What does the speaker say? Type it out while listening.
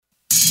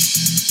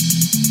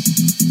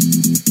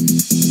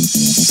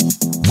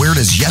Where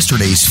does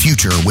yesterday's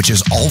future, which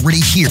is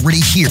already here,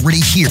 meet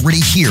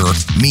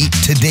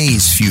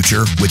today's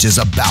future, which is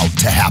about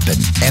to happen,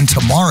 and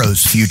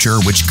tomorrow's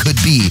future, which could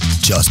be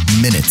just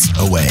minutes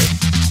away?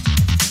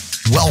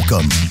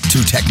 Welcome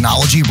to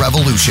Technology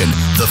Revolution,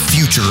 the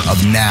future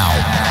of now.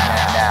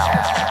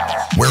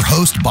 Where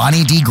host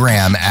Bonnie D.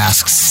 Graham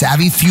asks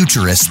savvy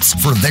futurists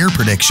for their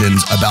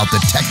predictions about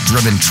the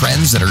tech-driven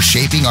trends that are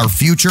shaping our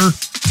future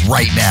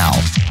right now.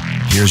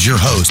 Here's your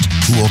host,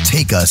 who will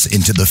take us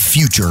into the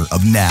future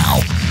of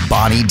now,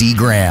 Bonnie D.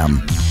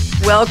 Graham.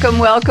 Welcome,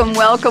 welcome,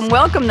 welcome,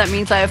 welcome. That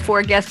means I have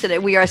 4 guests today.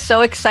 We are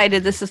so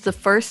excited. This is the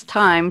first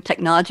time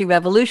Technology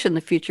Revolution, the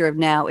future of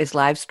now, is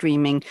live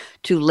streaming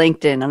to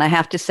LinkedIn. And I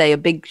have to say a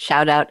big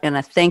shout out and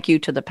a thank you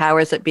to the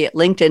powers that be at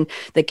LinkedIn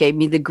that gave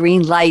me the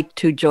green light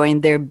to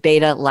join their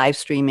beta live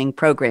streaming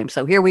program.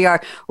 So here we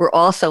are. We're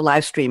also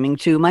live streaming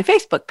to my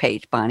Facebook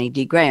page, Bonnie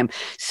D. Graham.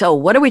 So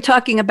what are we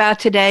talking about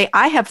today?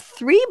 I have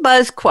 3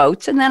 buzz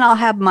quotes, and then I'll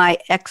have my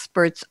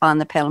experts on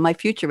the panel, my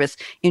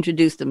futurists,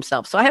 introduce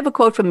themselves. So I have a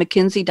quote from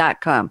McKinsey.com.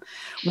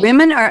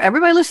 Women are,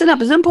 everybody listen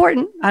up, is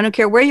important. I don't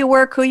care where you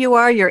work, who you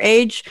are, your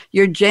age,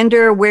 your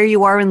gender, where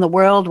you are in the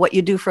world, what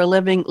you do for a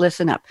living,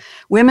 listen up.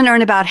 Women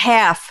earn about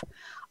half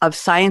of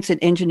science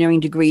and engineering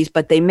degrees,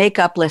 but they make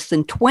up less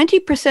than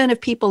 20% of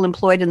people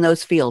employed in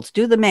those fields.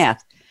 Do the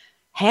math.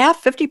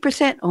 Half,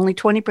 50%, only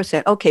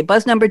 20%. Okay,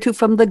 buzz number 2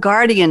 from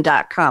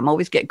theguardian.com.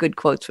 Always get good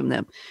quotes from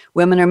them.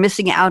 Women are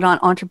missing out on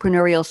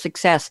entrepreneurial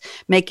success,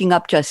 making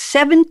up just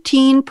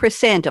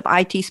 17% of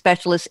IT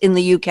specialists in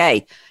the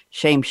UK.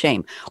 Shame,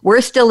 shame.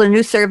 Worse still, a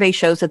new survey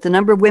shows that the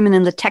number of women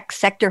in the tech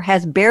sector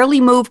has barely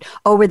moved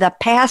over the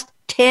past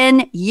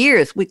 10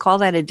 years. We call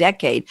that a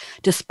decade,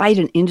 despite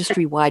an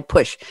industry-wide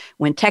push.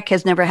 When tech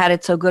has never had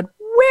it so good,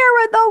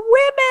 where are the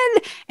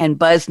women? And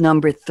buzz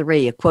number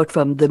 3, a quote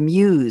from the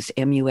Muse,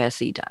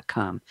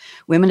 MUSE.com.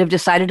 Women have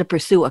decided to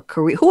pursue a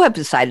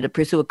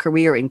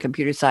career in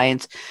computer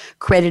science,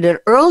 credited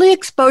early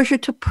exposure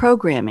to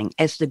programming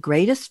as the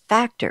greatest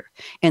factor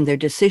in their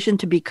decision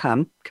to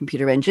become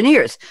computer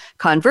engineers.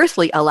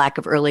 Conversely, a lack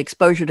of early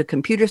exposure to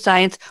computer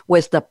science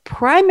was the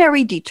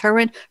primary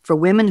deterrent for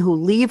women who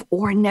leave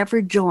or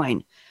never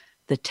join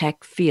the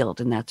tech field,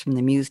 and that's from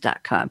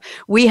themuse.com.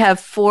 We have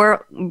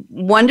 4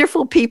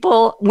 wonderful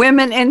people,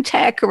 women in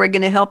tech, who are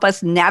going to help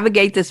us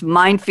navigate this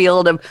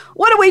minefield of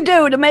what do we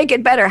do to make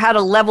it better, how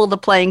to level the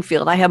playing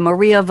field. I have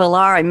Maria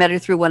Villar. I met her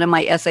through one of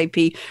my SAP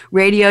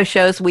radio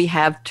shows. We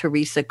have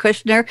Theresa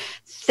Kushner.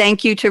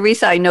 Thank you,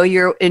 Theresa. I know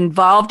you're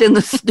involved in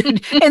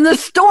the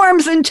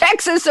storms in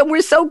Texas, and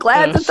we're so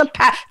glad that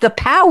the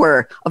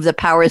power of the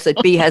powers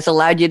that be has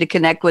allowed you to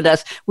connect with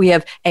us. We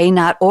have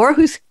Einat,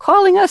 who's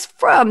calling us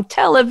from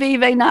Tel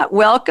Aviv. Einat,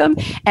 welcome.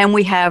 And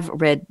we have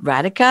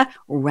Radhika,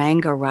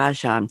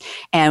 Rangarajan.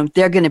 And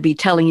they're going to be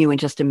telling you in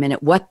just a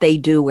minute what they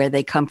do, where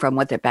they come from,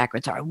 what their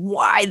backgrounds are,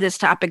 why this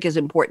topic is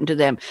important to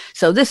them.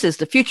 So this is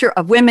the future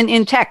of women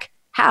in tech.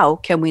 How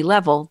can we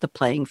level the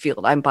playing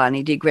field? I'm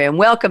Bonnie D. Graham.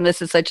 Welcome.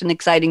 This is such an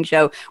exciting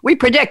show. We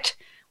predict.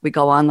 We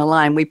go on the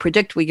line. We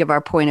predict, we give our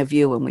point of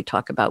view, and we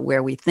talk about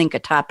where we think a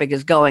topic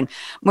is going.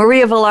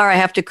 Maria Villar, I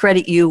have to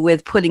credit you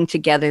with putting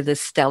together this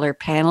stellar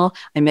panel.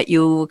 I met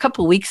you a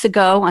couple of weeks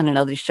ago on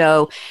another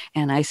show,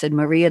 and I said,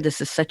 Maria,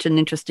 this is such an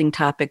interesting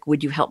topic.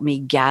 Would you help me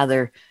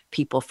gather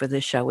people for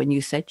this show? And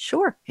you said,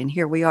 sure. And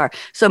here we are.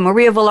 So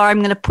Maria Villar, I'm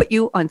going to put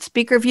you on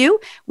speaker view.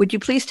 Would you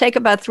please take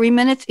about 3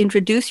 minutes,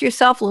 introduce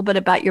yourself, a little bit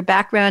about your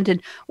background,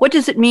 and what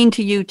does it mean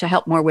to you to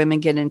help more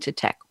women get into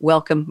tech?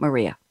 Welcome,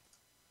 Maria.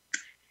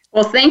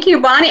 Well, thank you,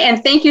 Bonnie,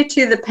 and thank you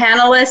to the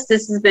panelists.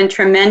 This has been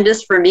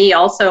tremendous for me.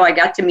 Also, I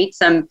got to meet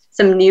some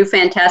new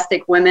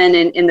fantastic women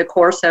in the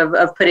course of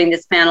putting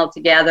this panel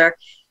together.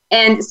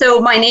 And so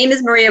my name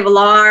is Maria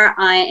Villar.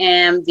 I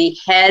am the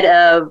head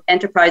of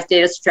Enterprise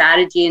Data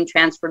Strategy and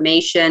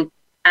Transformation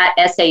at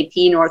SAP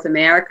North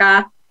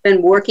America.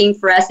 Been working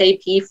for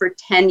SAP for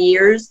 10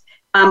 years.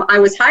 I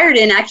was hired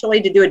in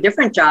actually to do a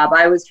different job.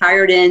 I was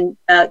hired in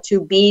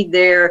to be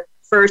their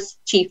first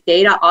chief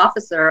data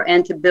officer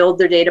and to build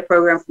their data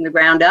program from the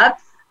ground up.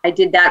 I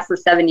did that for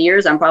 7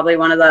 years. I'm probably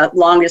one of the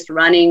longest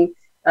running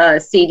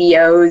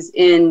CDOs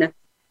in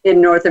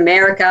North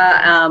America.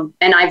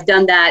 And I've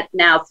done that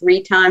now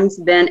 3 times,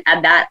 been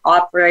at that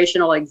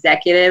operational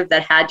executive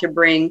that had to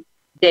bring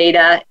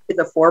data to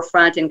the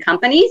forefront in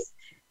companies.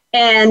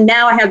 And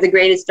now I have the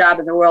greatest job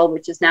in the world,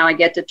 which is now I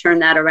get to turn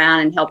that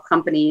around and help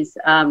companies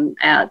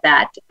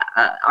that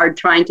are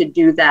trying to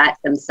do that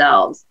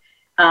themselves.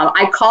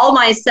 I call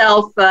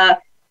myself a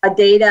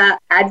data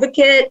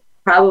advocate,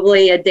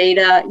 probably a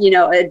data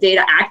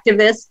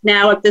activist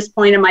now at this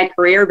point in my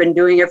career. I've been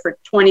doing it for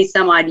 20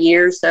 some odd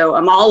years. So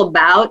I'm all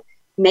about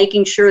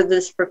making sure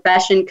this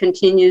profession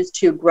continues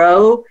to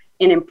grow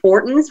in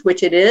importance,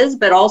 which it is,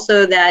 but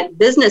also that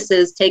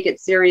businesses take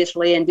it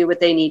seriously and do what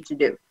they need to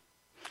do.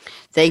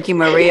 Thank you,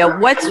 Maria.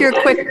 What's your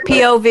quick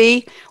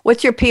POV?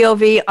 What's your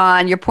POV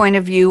on your point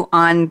of view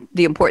on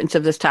the importance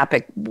of this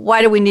topic?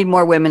 Why do we need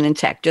more women in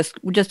tech?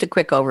 Just a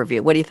quick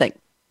overview. What do you think?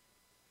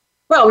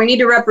 Well, we need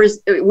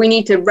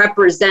to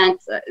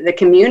represent the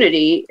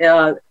community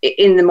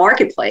in the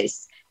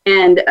marketplace.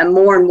 And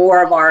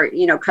more of our,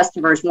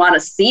 customers want to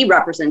see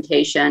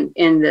representation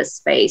in this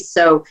space.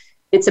 So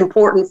it's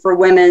important for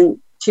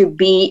women to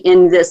be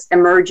in this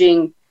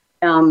emerging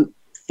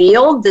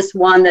field, this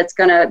one that's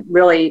going to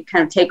really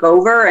kind of take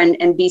over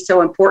and be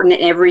so important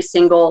in every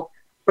single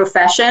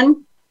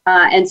profession.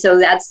 And so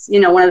that's,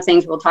 one of the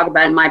things we'll talk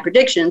about in my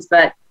predictions,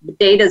 but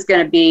data is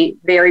going to be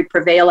very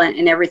prevalent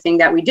in everything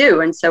that we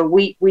do. And so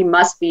we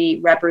must be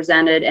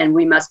represented and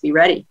we must be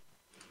ready.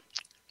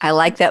 I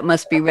like that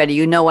must be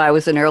ready. I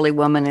was an early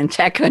woman in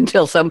tech I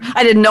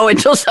didn't know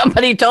until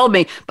somebody told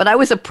me, but I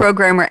was a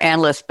programmer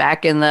analyst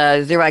back in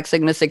the Xerox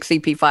Sigma 6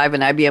 CP5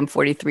 and IBM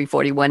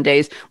 4341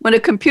 days when a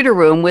computer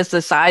room was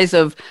the size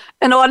of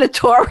an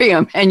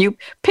auditorium and you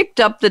picked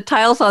up the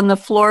tiles on the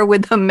floor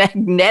with a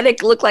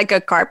magnetic, looked like a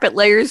carpet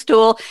layers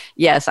tool.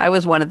 Yes, I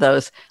was one of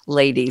those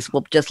ladies.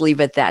 We'll just leave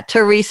it at that.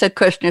 Theresa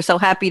Kushner, so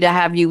happy to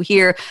have you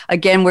here.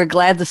 Again, we're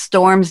glad the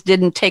storms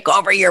didn't take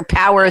over your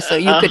power so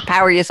you could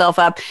power yourself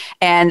up.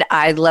 And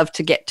I'd love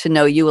to get to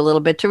know you a little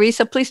bit.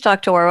 Theresa, please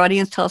talk to our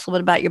audience. Tell us a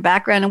little bit about your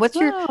background and what's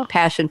your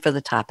passion for the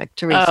topic.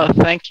 Theresa. Oh,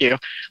 thank you.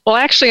 Well,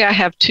 actually, I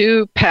have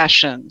two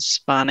passions,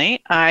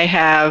 Bonnie. I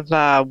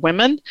have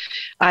women.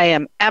 I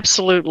am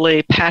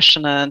absolutely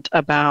passionate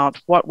about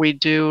what we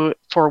do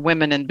for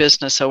women in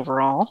business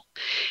overall.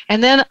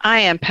 And then I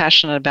am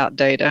passionate about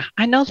data.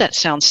 I know that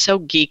sounds so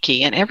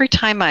geeky. And every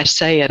time I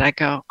say it, I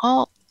go,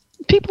 oh,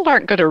 people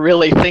aren't going to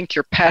really think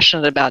you're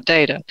passionate about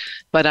data,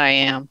 but I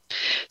am.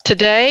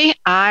 Today,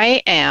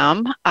 I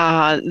am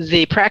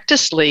the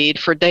practice lead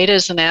for Data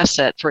as an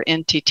Asset for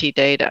NTT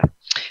Data.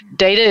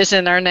 Data is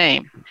in our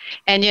name.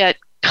 And yet,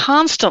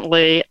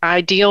 constantly, I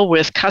deal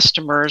with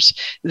customers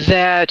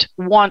that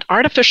want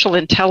artificial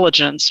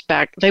intelligence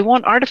back. They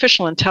want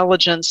artificial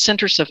intelligence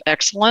centers of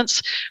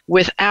excellence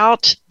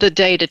without the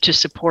data to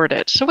support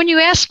it. So when you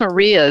asked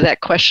Maria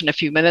that question a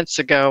few minutes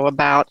ago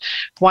about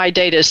why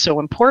data is so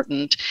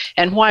important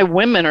and why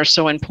women are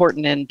so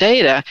important in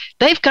data,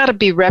 they've got to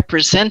be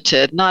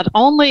represented not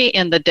only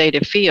in the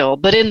data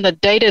field, but in the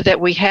data that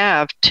we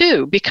have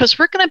too, because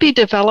we're going to be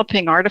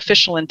developing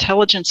artificial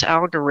intelligence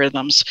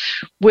algorithms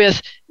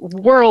with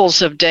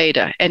worlds of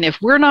data. And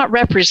if we're not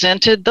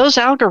represented, those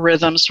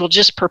algorithms will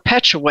just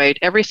perpetuate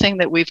everything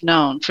that we've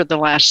known for the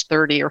last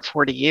 30 or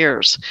 40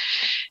 years.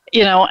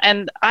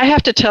 And I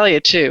have to tell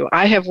you too,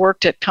 I have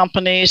worked at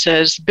companies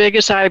as big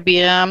as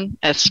IBM,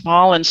 as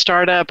small and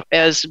startup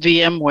as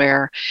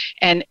VMware,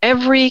 and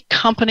every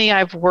company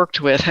I've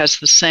worked with has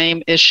the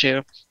same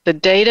issue. The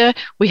data,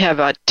 we have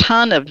a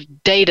ton of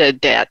data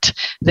debt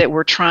that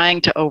we're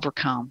trying to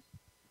overcome.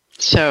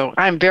 So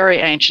I'm very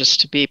anxious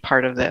to be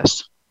part of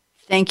this.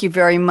 Thank you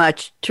very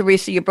much.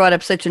 Theresa, you brought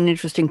up such an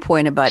interesting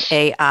point about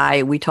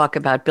AI. We talk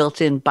about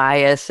built-in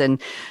bias,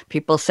 and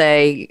people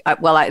say,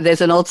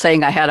 there's an old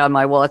saying I had on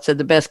my wall. It said,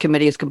 the best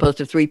committee is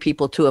composed of 3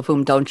 people, 2 of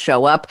whom don't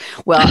show up.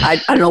 Well,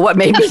 I don't know what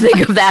made me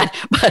think of that.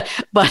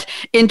 But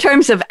in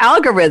terms of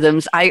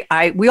algorithms,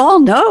 we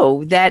all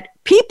know that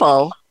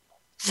people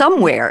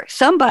somewhere,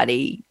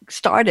 somebody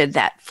started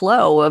that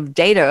flow of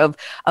data,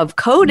 of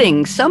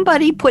coding.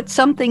 Somebody put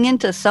something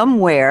into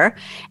somewhere,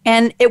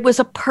 and it was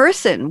a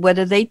person,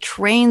 whether they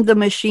trained the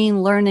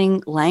machine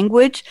learning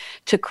language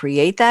to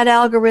create that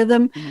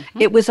algorithm.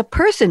 Mm-hmm. It was a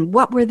person.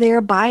 What were their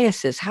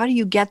biases? How do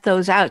you get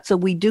those out? So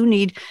we do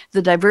need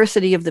the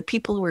diversity of the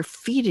people who are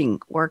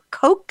feeding or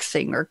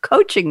coaxing or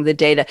coaching the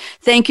data.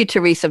 Thank you,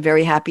 Theresa.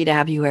 Very happy to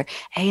have you here.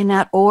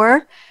 Einat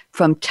Or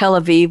from Tel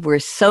Aviv. We're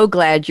so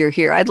glad you're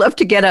here. I'd love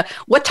to get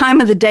what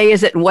time of the day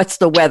is it and what's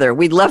the weather?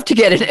 We'd love to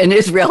get an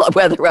Israel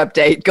weather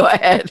update. Go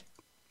ahead.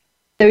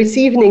 So it's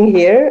evening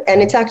here,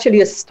 and it's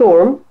actually a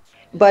storm.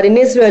 But in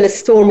Israel, a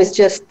storm is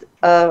just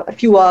a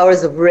few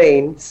hours of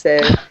rain.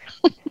 So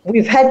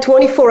we've had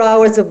 24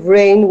 hours of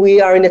rain. We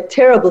are in a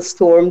terrible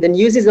storm. The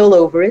news is all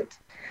over it.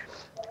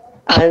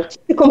 And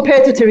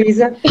compared to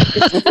Theresa,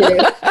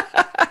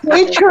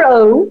 it's your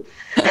own.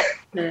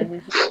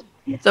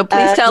 So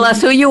please tell us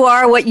who you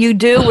are, what you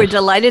do. We're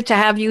delighted to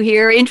have you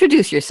here.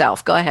 Introduce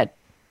yourself. Go ahead.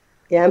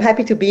 Yeah, I'm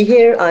happy to be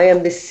here. I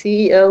am the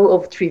CEO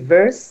of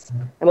Treeverse.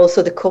 I'm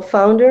also the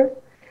co-founder.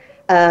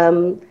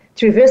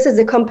 Treeverse is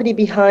the company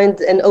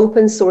behind an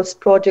open source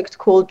project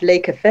called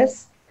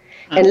LakeFS.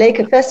 And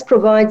LakeFS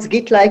provides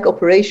Git-like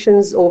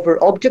operations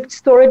over object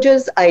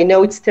storages. I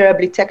know it's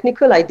terribly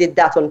technical. I did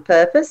that on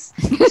purpose.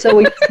 So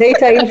it's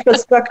data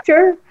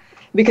infrastructure,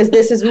 because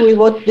this is really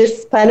what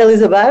this panel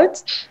is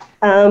about.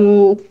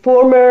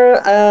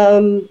 Former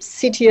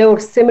CTO of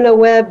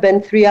SimilarWeb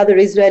and 3 other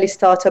Israeli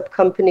startup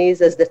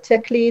companies as the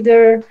tech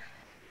leader.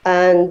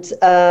 And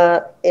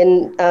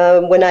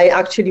when I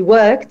actually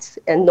worked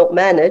and not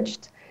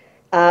managed,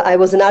 I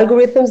was an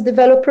algorithms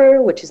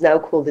developer, which is now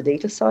called a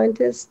data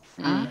scientist.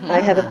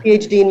 I have a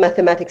PhD in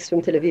mathematics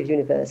from Tel Aviv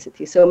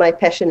University. So my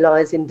passion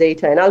lies in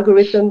data and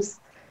algorithms,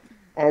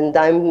 and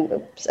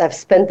I've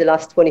spent the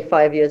last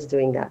 25 years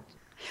doing that.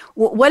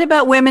 What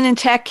about women in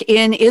tech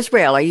in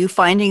Israel? Are you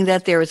finding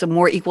that there is a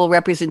more equal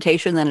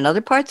representation than in other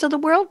parts of the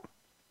world?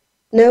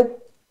 No.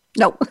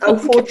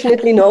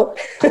 Unfortunately not.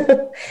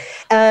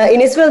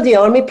 In Israel, the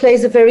army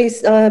plays a very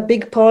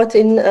big part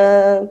in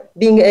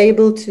being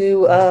able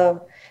to,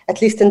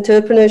 at least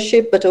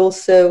entrepreneurship, but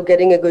also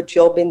getting a good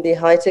job in the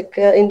high-tech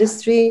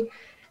industry.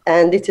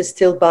 And it is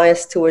still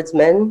biased towards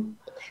men.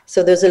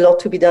 So there's a lot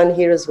to be done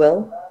here as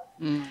well.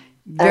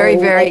 Very,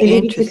 very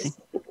interesting.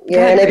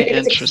 And I think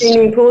it's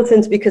extremely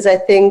important because I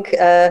think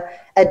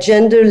a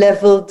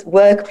gender-leveled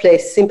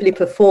workplace simply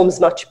performs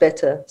much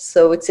better.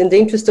 So it's in the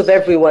interest of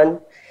everyone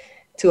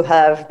to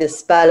have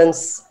this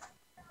balance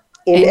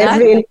in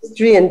every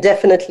industry and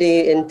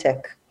definitely in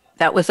tech.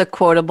 That was a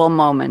quotable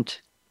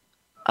moment.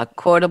 A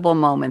quotable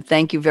moment.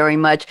 Thank you very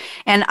much.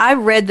 And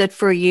I've read that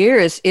for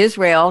years,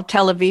 Israel,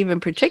 Tel Aviv in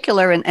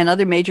particular, and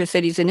other major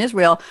cities in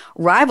Israel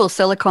rival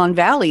Silicon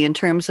Valley in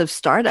terms of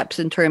startups,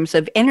 in terms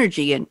of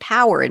energy and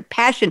power and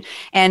passion,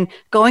 and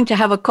going to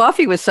have a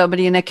coffee with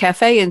somebody in a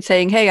cafe and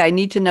saying, hey, I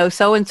need to know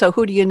so-and-so.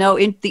 Who do you know?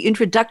 The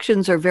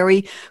introductions are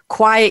very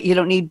quiet. You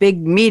don't need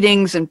big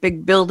meetings and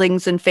big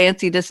buildings and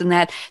fancy this and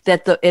that,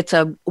 it's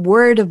a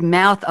word of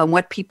mouth on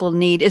what people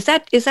need. Is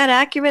that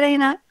accurate,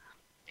 Einat?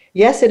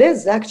 Yes, it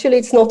is. Actually,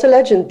 it's not a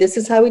legend. This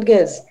is how it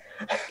goes.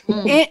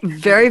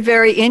 Very,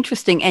 very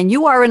interesting. And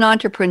you are an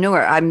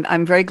entrepreneur.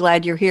 I'm very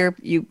glad you're here.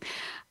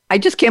 I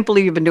just can't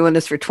believe you've been doing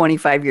this for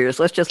 25 years.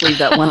 Let's just leave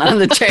that one on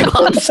the table.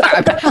 I'm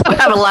sorry. I'm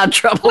having a lot of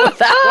trouble with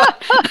that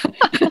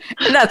one.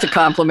 That's a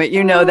compliment.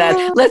 You know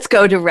that. Let's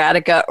go to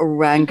Radhika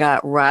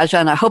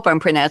Rangarajan. I hope I'm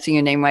pronouncing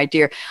your name right,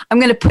 dear. I'm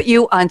going to put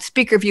you on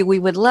speaker view. We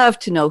would love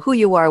to know who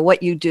you are,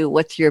 what you do,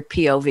 what's your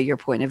POV, your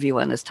point of view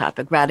on this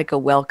topic.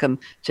 Radhika, welcome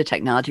to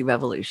Technology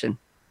Revolution.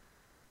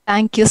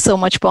 Thank you so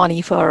much,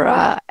 Bonnie,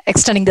 for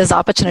extending this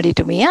opportunity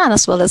to me, and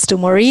as well as to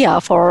Maria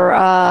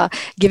for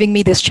giving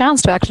me this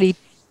chance to actually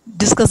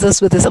discuss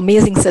this with this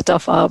amazing set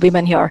of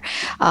women here.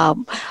 A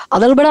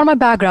little bit on my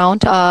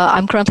background.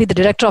 I'm currently the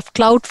Director of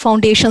Cloud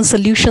Foundation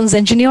Solutions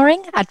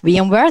Engineering at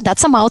VMware.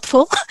 That's a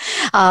mouthful.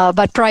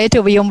 But prior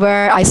to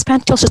VMware, I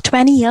spent close to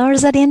 20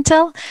 years at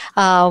Intel,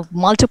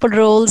 multiple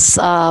roles,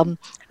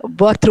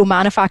 worked through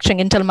manufacturing,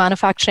 Intel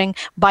manufacturing.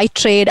 By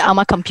trade, I'm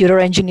a computer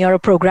engineer, a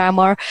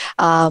programmer.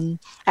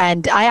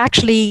 And I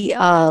actually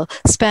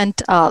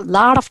spent a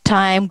lot of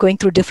time going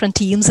through different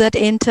teams at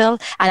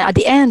Intel. And at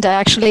the end, I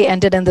actually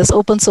ended in this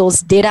open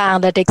source data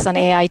analytics and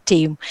AI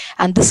team.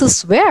 And this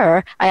is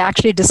where I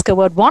actually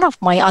discovered one of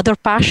my other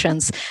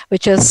passions,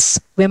 which is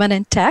women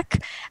in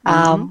tech.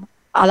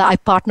 I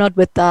partnered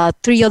with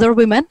 3 other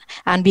women,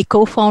 and we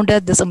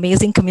co-founded this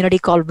amazing community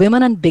called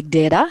Women in Big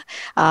Data.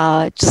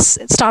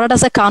 Just started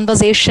as a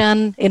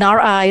conversation in our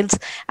aisles,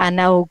 and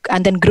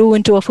then grew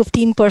into a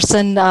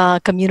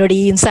 15-person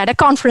community inside a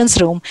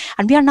conference room.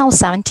 And we are now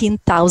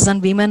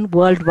 17,000 women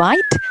worldwide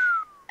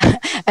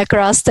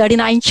across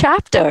 39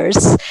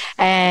 chapters,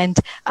 and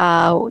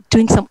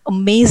doing some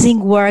amazing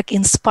work,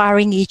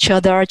 inspiring each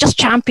other, just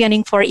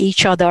championing for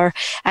each other,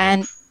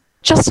 and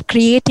just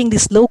creating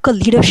these local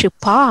leadership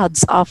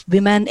pods of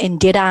women in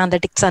data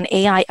analytics and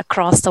AI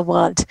across the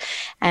world.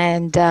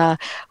 And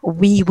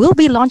we will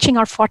be launching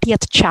our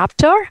 40th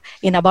chapter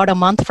in about a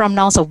month from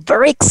now. So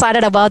very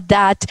excited about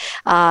that.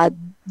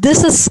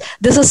 This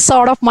is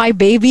sort of my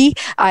baby.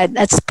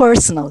 It's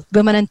personal.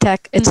 Women in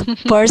tech, it's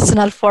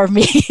personal for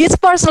me. It's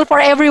personal for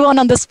everyone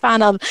on this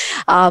panel.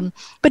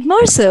 But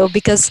more so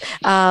because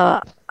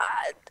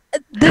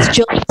this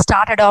journey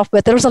started off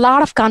with, there was a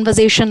lot of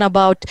conversation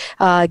about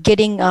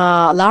getting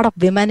a lot of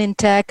women in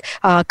tech.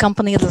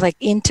 Companies like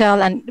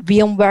Intel and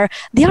VMware,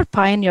 they are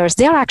pioneers.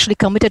 They are actually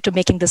committed to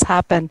making this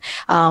happen.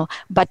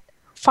 But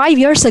 5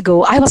 years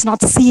ago, I was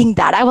not seeing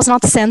that. I was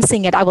not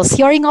sensing it. I was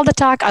hearing all the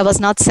talk. I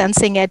was not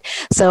sensing it.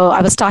 So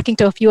I was talking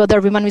to a few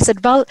other women. We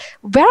said, well,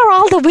 where are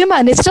all the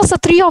women? It's just the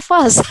 3 of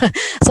us.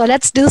 So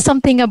let's do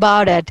something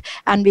about it.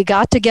 And we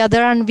got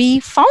together and we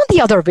found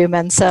the other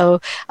women. So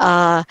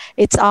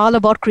it's all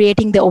about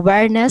creating the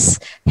awareness,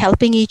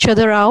 helping each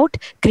other out,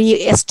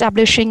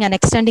 establishing and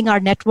extending our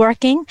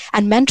networking,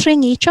 and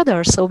mentoring each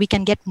other so we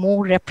can get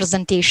more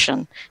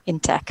representation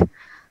in tech.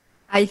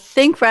 I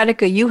think,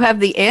 Radhika, you have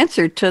the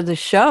answer to the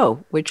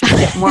show, which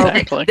is more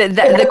Exactly.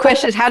 the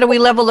question is, how do we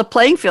level the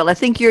playing field? I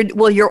think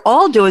you're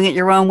all doing it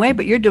your own way,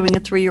 but you're doing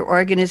it through your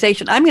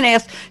organization. I'm going to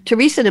ask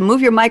Theresa to move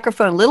your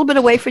microphone a little bit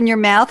away from your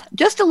mouth,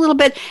 just a little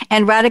bit,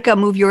 and Radhika,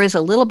 move yours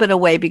a little bit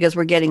away because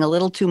we're getting a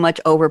little too much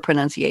over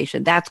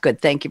pronunciation. That's good.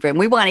 Thank you very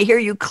much. We want to hear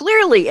you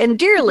clearly and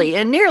dearly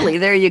and nearly.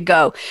 There you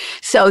go.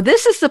 So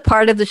this is the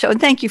part of the show,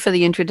 and thank you for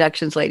the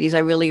introductions, ladies. I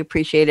really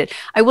appreciate it.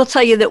 I will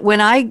tell you that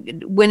when I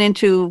went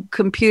into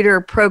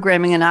computer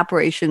programming and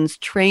operations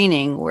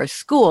training or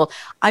school,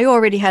 I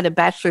already had a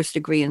bachelor's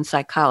degree in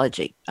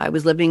psychology. I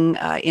was living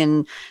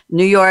in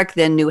New York,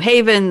 then New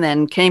Haven,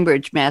 then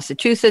Cambridge,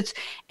 Massachusetts.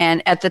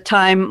 And at the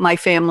time, my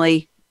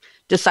family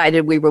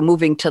decided we were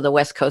moving to the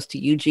West Coast to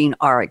Eugene,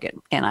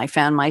 Oregon. And I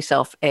found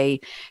myself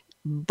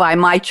by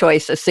my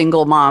choice, a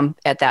single mom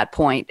at that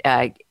point.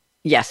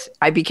 Yes,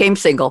 I became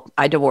single.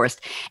 I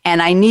divorced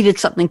and I needed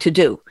something to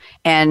do.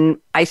 And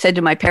I said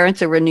to my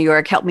parents that were in New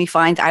York, help me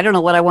find, I don't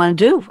know what I want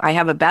to do. I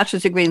have a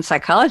bachelor's degree in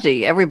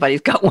psychology.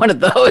 Everybody's got one of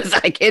those.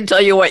 I can't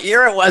tell you what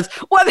year it was.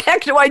 What the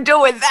heck do I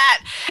do with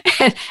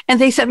that? And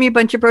they sent me a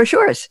bunch of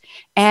brochures.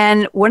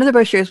 And one of the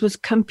brochures was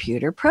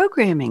computer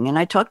programming. And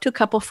I talked to a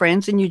couple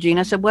friends in Eugene.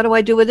 I said, what do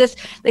I do with this?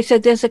 They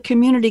said, there's a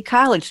community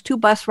college 2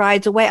 bus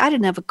rides away. I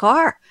didn't have a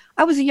car.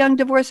 I was a young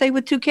divorcee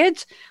with 2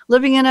 kids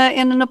living in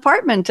an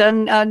apartment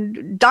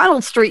on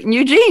Donald Street in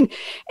Eugene.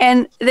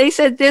 And they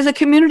said, there's a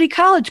community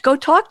college. Go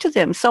talk to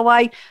them. So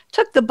I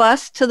took the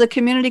bus to the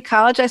community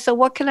college. I said,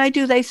 what can I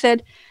do? They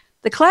said,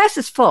 the class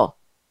is full.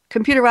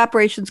 Computer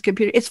operations,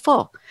 it's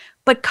full.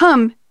 But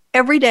come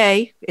every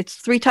day. It's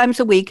 3 times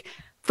a week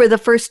for the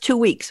first 2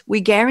 weeks.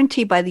 We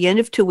guarantee by the end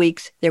of 2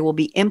 weeks, there will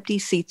be empty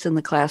seats in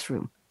the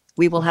classroom.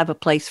 We will have a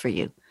place for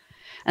you.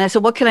 And I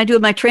said, what can I do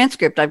with my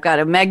transcript? I've got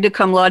a magna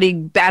cum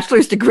laude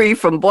bachelor's degree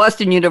from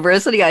Boston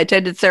University. I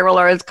attended Sarah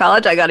Lawrence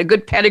College. I got a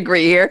good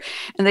pedigree here.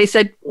 And they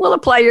said, we'll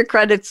apply your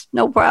credits.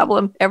 No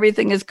problem.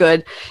 Everything is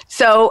good.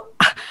 So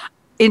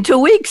in 2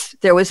 weeks,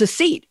 there was a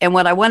seat. And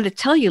what I wanted to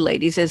tell you,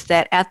 ladies, is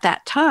that at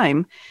that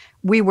time,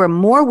 we were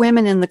more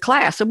women in the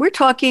class. And we're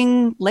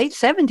talking late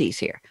 70s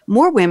here,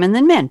 more women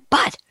than men.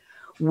 But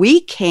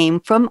we came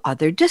from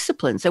other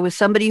disciplines. There was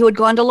somebody who had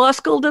gone to law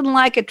school, didn't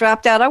like it,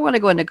 dropped out. I want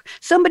to go into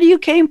somebody who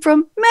came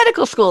from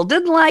medical school,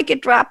 didn't like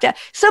it, dropped out.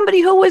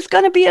 Somebody who was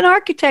going to be an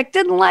architect,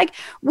 didn't like.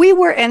 We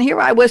were, and here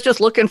I was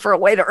just looking for a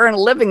way to earn a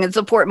living and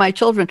support my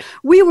children.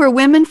 We were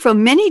women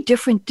from many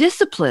different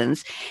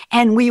disciplines,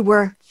 and we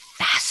were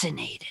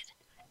fascinated.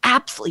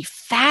 Absolutely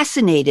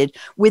fascinated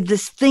with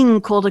this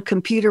thing called a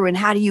computer and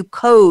how do you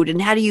code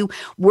and how do you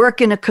work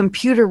in a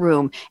computer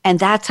room. And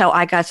that's how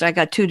I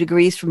got 2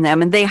 degrees from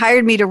them. And they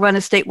hired me to run a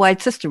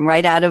statewide system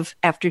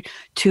after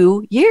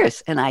 2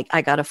 years. And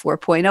I got a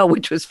 4.0,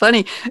 which was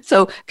funny.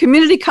 So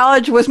community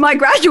college was my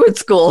graduate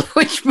school,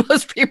 which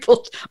most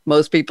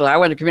people, I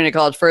went to community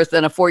college first,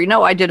 then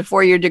I did a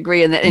 4-year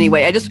degree. And then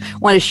anyway, I just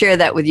want to share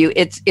that with you.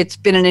 It's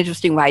been an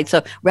interesting ride.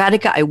 So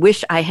Radhika, I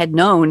wish I had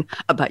known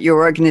about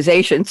your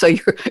organization. So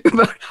you're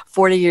about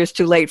 40 years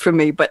too late for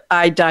me, but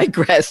I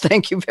digress.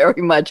 Thank you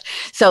very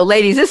much. So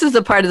ladies, this is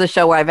the part of the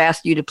show where I've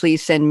asked you to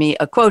please send me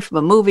a quote from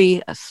a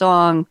movie, a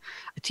song,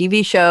 a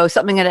TV show,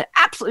 something that had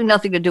absolutely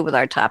nothing to do with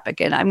our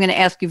topic. And I'm going to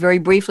ask you very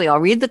briefly, I'll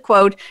read the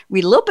quote,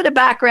 read a little bit of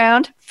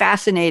background,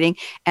 fascinating,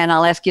 and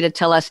I'll ask you to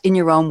tell us in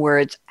your own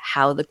words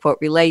how the quote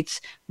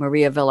relates.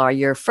 Maria Villar,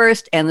 you're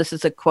first. And this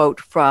is a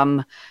quote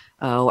from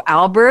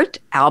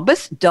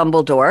Albus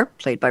Dumbledore,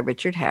 played by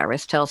Richard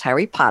Harris, tells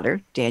Harry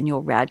Potter,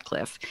 Daniel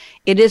Radcliffe,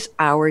 it is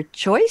our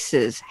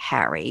choices,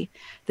 Harry,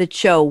 that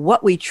show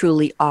what we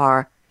truly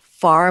are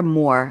far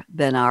more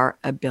than our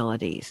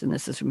abilities. And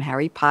this is from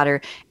Harry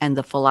Potter and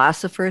the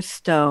Philosopher's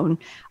Stone,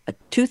 a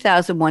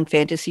 2001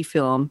 fantasy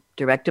film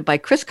directed by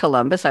Chris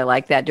Columbus. I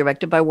like that.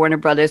 Directed by Warner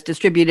Brothers,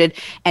 distributed,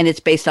 and it's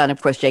based on,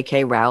 of course,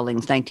 J.K.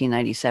 Rowling's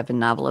 1997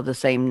 novel of the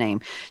same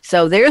name.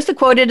 So there's the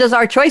quote. It is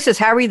our choices,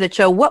 Harry, that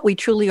show what we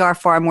truly are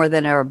far more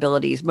than our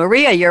abilities.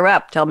 Maria, you're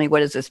up. Tell me,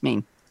 what does this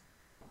mean?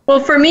 Well,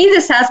 for me,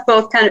 this has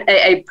both kind of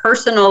a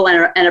personal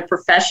and a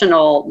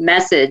professional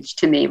message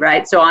to me,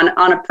 right? So on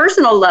a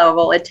personal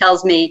level, it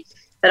tells me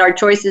that our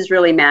choices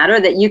really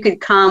matter, that you could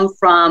come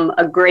from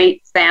a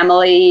great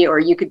family or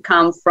you could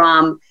come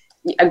from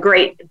a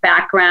great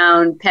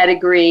background,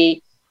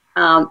 pedigree,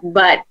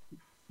 but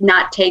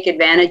not take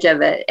advantage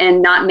of it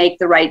and not make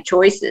the right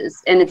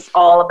choices. And it's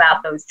all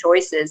about those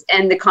choices.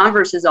 And the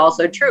converse is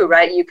also true,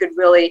 right? You could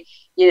really,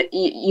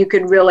 you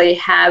could really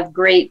have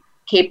great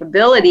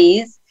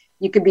capabilities.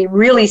 You could be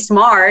really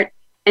smart,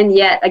 and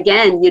yet,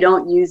 again, you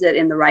don't use it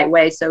in the right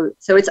way. So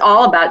it's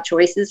all about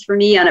choices for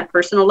me on a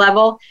personal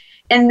level.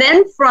 And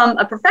then from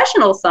a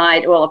professional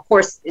side, well, of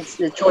course, it's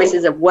the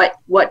choices of what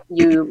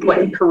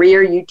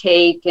career you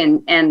take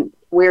and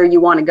where you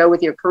want to go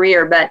with your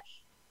career. But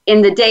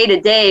in the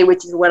day-to-day,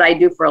 which is what I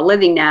do for a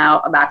living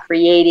now, about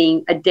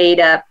creating a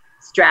data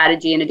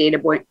strategy and a data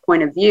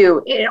point of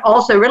view, it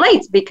also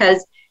relates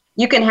because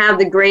you can have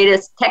the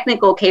greatest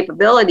technical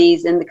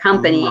capabilities in the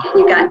company.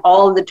 You've got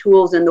all of the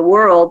tools in the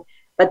world,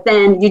 but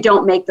then you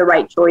don't make the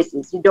right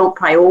choices. You don't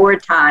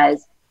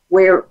prioritize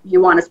where you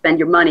want to spend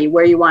your money,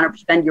 where you want to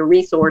spend your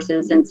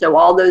resources. And so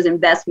all those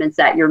investments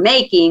that you're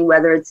making,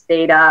 whether it's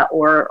data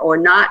or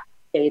not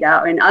data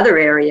or in other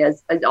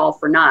areas, is all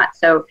for naught.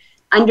 So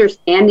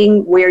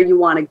understanding where you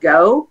want to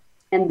go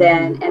and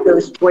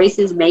those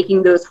choices,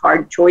 making those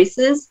hard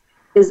choices,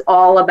 is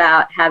all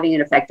about having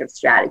an effective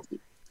strategy.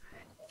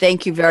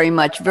 Thank you very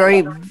much.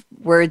 Very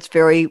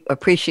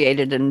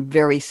appreciated and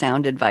very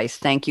sound advice.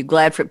 Thank you.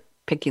 Glad for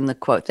picking the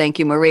quote. Thank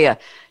you, Maria.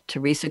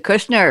 Theresa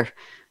Kushner.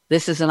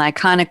 This is an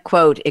iconic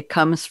quote. It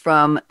comes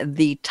from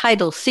the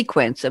title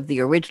sequence of the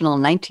original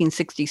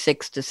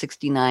 1966 to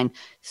 69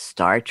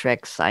 Star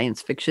Trek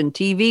science fiction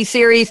TV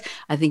series.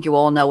 I think you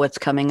all know what's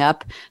coming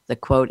up. The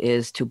quote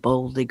is, "To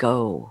boldly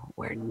go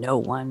where no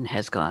one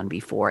has gone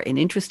before." And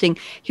interesting,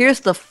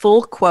 here's the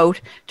full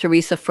quote,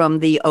 Theresa, from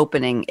the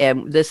opening.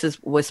 This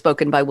was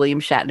spoken by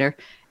William Shatner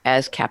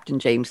as Captain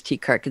James T.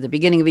 Kirk at the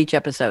beginning of each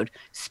episode.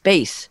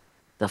 Space,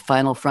 the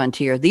final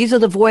frontier. These are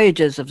the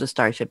voyages of the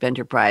Starship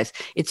Enterprise.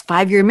 Its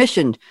 5-year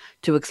mission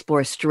to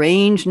explore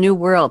strange new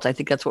worlds. I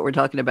think that's what we're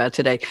talking about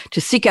today.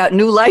 To seek out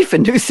new life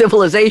and new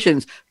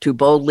civilizations. To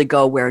boldly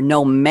go where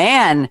no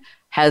man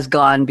has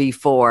gone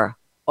before.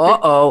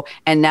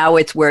 And now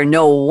it's where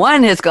no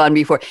one has gone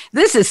before.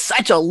 This is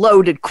such a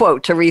loaded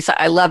quote, Theresa.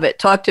 I love it.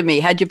 Talk to me.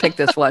 How'd you pick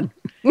this one?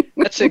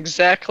 That's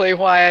exactly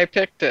why I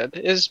picked it,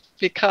 is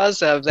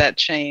because of that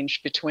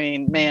change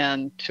between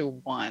man to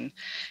one.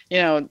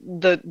 You know,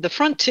 the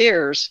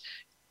frontiers,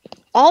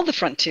 all the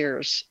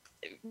frontiers,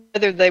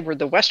 whether they were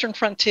the Western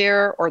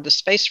frontier or the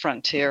space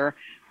frontier,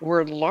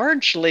 were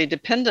largely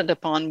dependent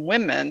upon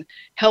women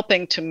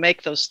helping to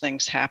make those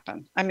things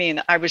happen. I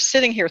mean, I was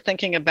sitting here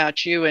thinking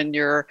about you and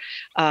your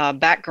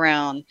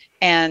background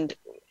and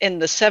in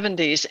the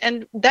 70s,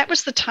 and that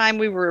was the time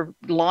we were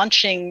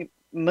launching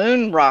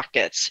moon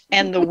rockets,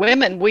 and the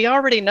women, we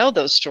already know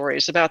those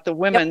stories about the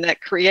women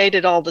that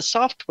created all the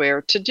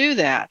software to do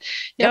that,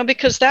 you know,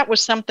 because that was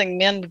something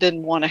men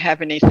didn't want to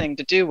have anything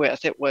to do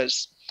with. It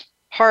was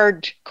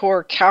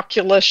hardcore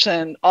calculus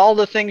and all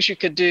the things you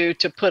could do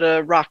to put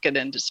a rocket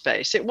into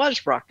space. It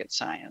was rocket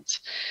science.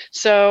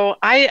 So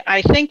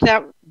I think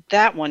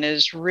that one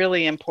is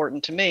really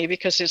important to me,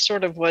 because it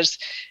sort of was,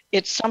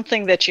 it's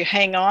something that you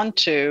hang on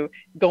to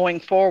going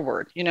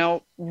forward. You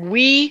know,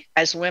 we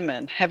as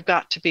women have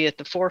got to be at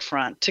the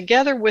forefront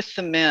together with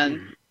the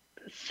men,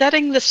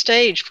 setting the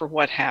stage for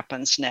what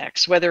happens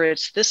next, whether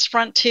it's this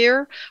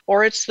frontier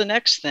or it's the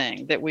next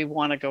thing that we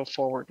want to go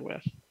forward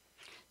with.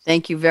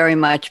 Thank you very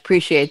much.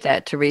 Appreciate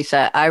that,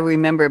 Theresa. I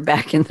remember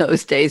back in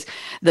those days,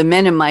 the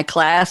men in my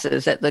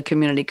classes at the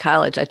community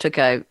college, I took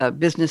a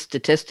business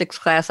statistics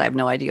class. I have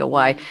no idea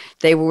why.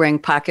 They were wearing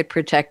pocket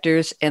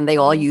protectors and they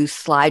all used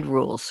slide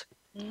rules.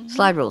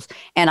 Slide rules.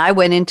 And I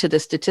went into the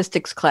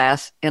statistics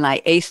class and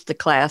I aced the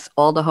class,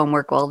 all the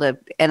homework,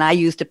 and I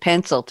used a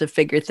pencil to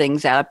figure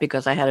things out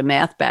because I had a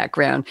math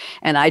background,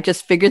 and I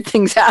just figured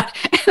things out.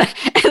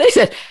 And they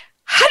said,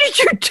 "How did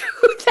you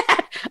do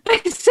that?"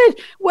 I said,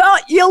 "Well,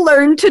 you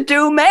learn to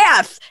do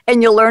math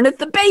and you learn it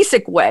the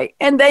basic way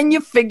and then you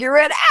figure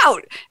it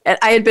out." And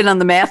I had been on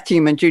the math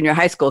team in junior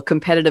high school,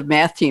 competitive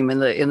math team in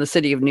the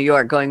city of New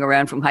York, going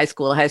around from high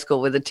school to high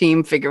school with a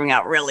team, figuring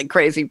out really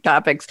crazy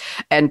topics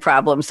and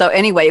problems. So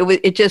anyway,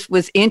 it just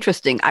was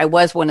interesting. I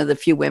was one of the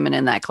few women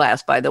in that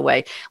class, by the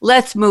way.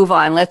 Let's move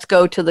on. Let's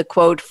go to the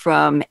quote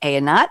from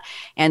Einat.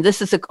 And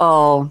this is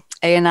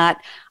Einat,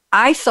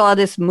 I saw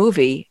this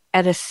movie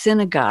at a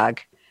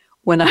synagogue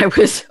when I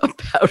was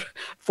about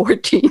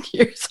 14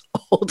 years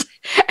old.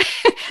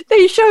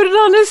 They showed it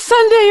on a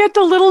Sunday at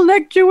the Little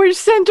Neck Jewish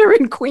Center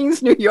in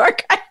Queens, New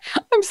York.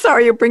 I'm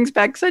sorry, it brings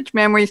back such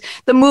memories.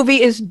 The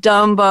movie is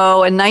Dumbo,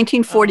 a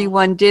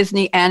 1941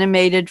 Disney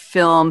animated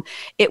film.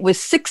 It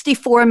was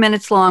 64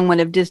 minutes long,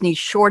 one of Disney's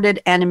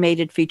shorted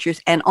animated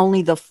features, and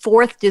only the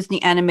 4th Disney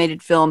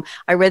animated film.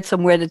 I read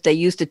somewhere that they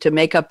used it to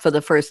make up for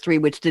the first 3,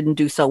 which didn't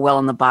do so well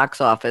in the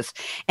box office.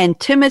 And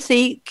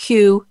Timothy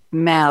Q.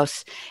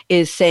 Mouse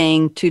is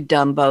saying to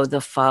Dumbo the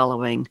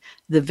following: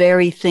 the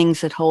very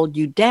things that hold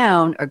you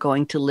down are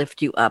going to lift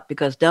you up,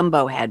 because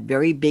Dumbo had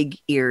very big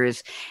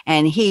ears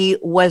and he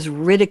was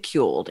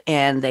ridiculed.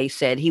 And they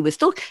said he was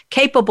still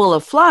capable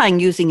of flying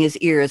using his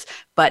ears,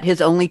 but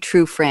his only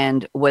true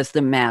friend was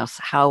the mouse.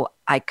 How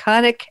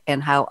iconic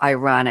and how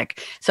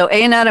ironic. So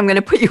Einat, I'm going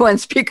to put you on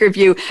speaker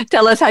view.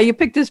 Tell us how you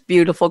picked this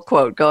beautiful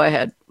quote. Go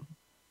ahead.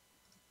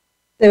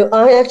 So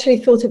I actually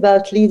thought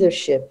about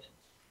leadership.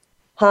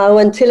 How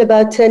until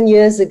about 10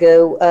 years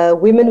ago,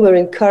 women were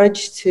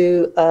encouraged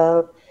to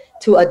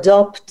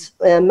adopt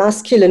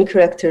masculine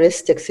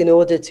characteristics in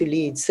order to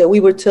lead. So we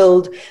were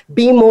told,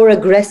 be more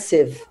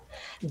aggressive,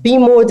 be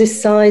more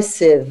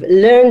decisive,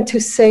 learn to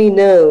say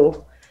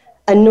no,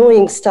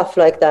 annoying stuff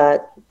like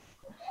that.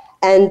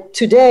 And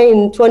today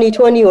in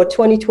 2020 or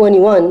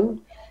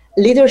 2021,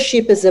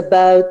 leadership is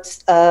about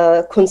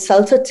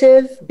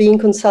being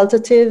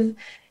consultative,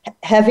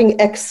 having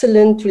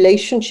excellent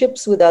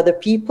relationships with other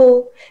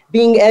people,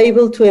 being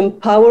able to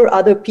empower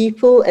other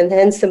people and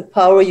hence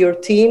empower your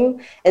team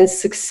and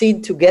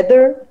succeed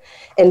together.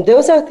 And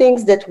those are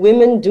things that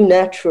women do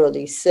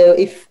naturally. So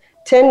if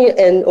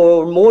 10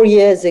 or more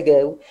years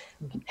ago,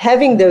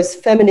 having those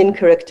feminine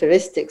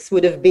characteristics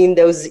would have been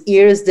those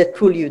ears that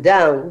pull you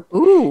down.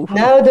 Ooh.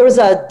 Now those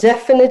are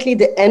definitely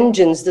the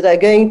engines that are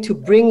going to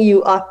bring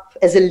you up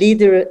as a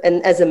leader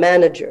and as a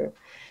manager.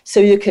 So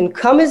you can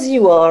come as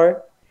you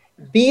are,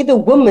 be the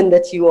woman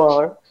that you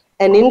are,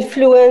 and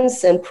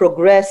influence and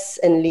progress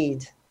and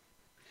lead.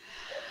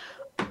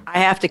 I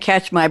have to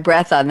catch my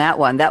breath on that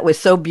one. That was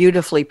so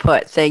beautifully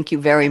put. Thank you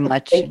very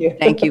much. Thank you.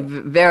 Thank you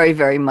very,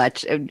 very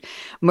much.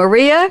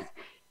 Maria,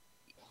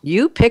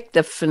 you picked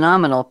a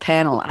phenomenal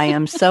panel. I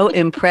am so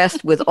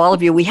impressed with all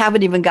of you. We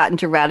haven't even gotten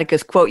to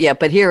Radhika's quote yet,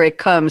 but here it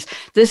comes.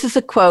 This is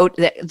a quote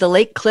that the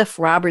late Cliff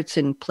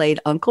Robertson played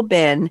Uncle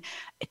Ben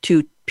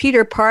to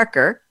Peter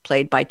Parker,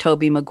 played by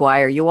Tobey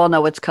Maguire. You all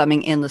know what's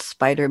coming in the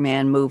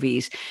Spider-Man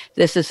movies.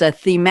 This is a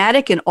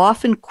thematic and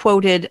often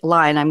quoted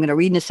line. I'm going to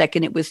read in a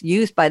second. It was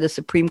used by the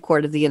Supreme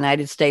Court of the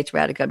United States,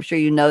 Radhika. I'm sure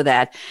you know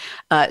that.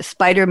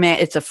 Spider-Man,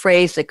 it's a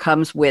phrase that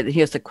comes with,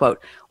 here's the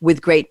quote, "With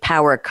great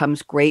power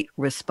comes great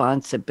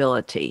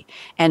responsibility."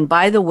 And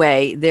by the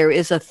way, there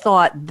is a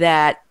thought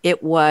that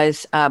it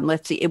was,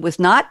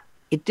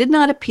 it did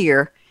not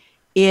appear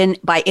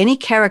by any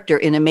character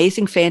in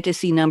Amazing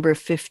Fantasy number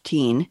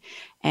 15.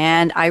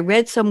 And I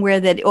read somewhere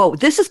that,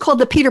 this is called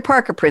the Peter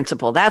Parker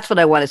principle. That's what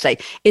I want to say.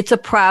 It's a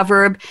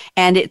proverb,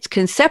 and it's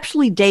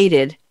conceptually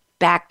dated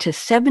back to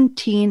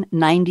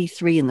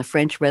 1793 in the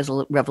French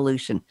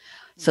Revolution.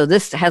 So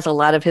this has a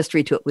lot of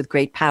history to it. With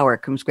great power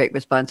comes great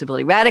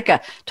responsibility.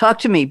 Radhika, talk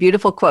to me.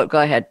 Beautiful quote. Go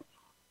ahead.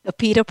 The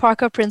Peter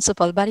Parker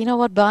principle. But you know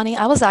what, Bonnie?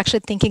 I was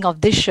actually thinking of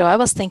this show. I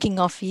was thinking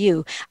of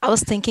you. I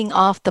was thinking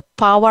of the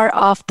power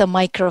of the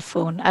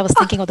microphone. I was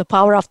thinking of the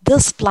power of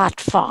this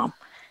platform.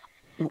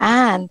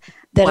 And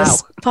the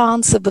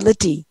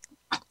responsibility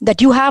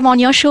that you have on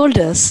your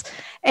shoulders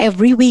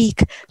every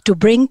week to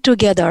bring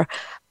together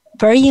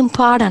very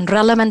important,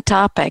 relevant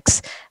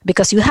topics,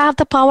 because you have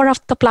the power of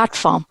the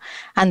platform.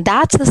 And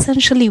that's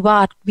essentially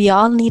what we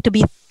all need to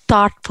be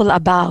thoughtful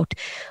about.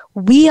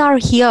 We are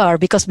here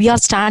because we are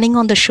standing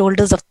on the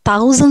shoulders of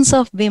thousands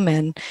of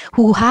women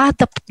who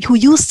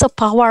use the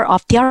power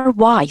of their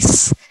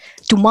voice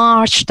to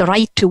march, the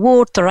right to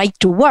vote, the right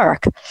to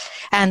work.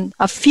 And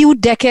a few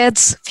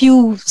decades,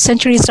 few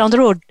centuries down the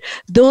road,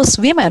 those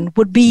women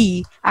would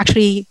be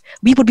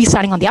we would be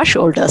standing on their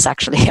shoulders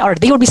or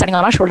they would be standing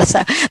on our shoulders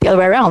the other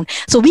way around.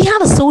 So we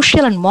have a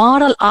social and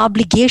moral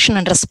obligation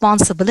and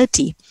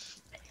responsibility.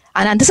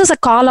 And this is a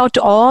call out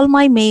to all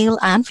my male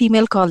and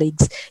female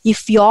colleagues.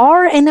 If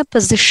you're in a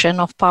position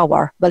of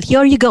power, well,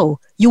 here you go.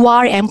 You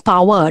are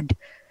empowered.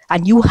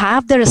 And you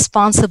have the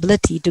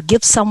responsibility to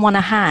give someone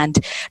a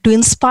hand, to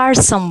inspire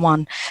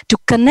someone, to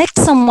connect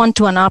someone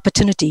to an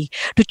opportunity,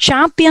 to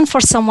champion for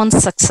someone's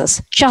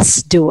success.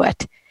 Just do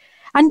it.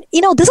 And,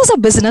 this is a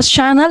business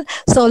channel,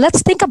 so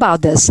let's think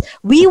about this.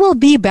 We will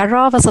be better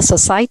off as a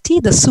society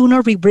the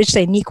sooner we bridge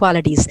the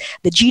inequalities.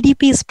 The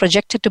GDP is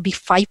projected to be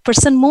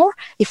 5% more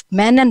if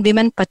men and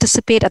women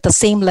participate at the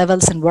same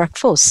levels in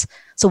workforce.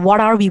 So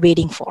what are we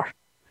waiting for?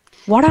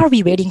 What are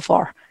we waiting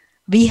for?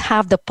 We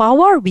have the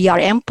power, we are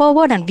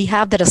empowered, and we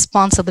have the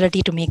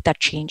responsibility to make that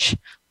change.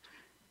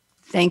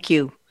 Thank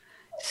you.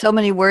 So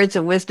many words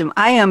of wisdom.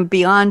 I am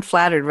beyond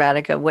flattered,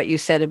 Radhika, what you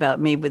said about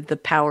me with the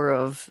power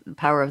of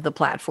the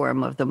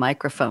platform, of the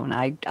microphone.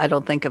 I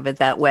don't think of it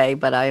that way,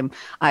 but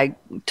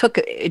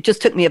it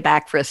just took me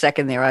aback for a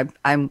second there.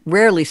 I'm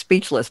rarely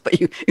speechless, but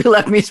you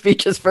left me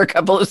speechless for a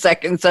couple of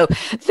seconds. So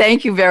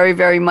thank you very,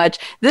 very much.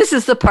 This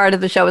is the part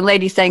of the show. And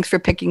ladies, thanks for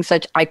picking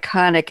such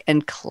iconic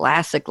and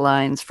classic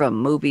lines from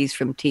movies,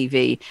 from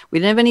TV. We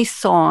didn't have any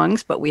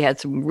songs, but we had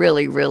some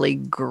really, really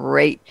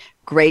great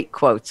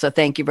quotes. So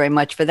thank you very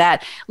much for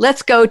that.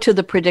 Let's go to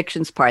the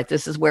predictions part.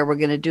 This is where we're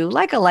going to do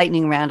like a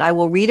lightning round. I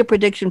will read a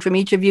prediction from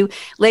each of you.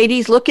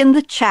 Ladies, look in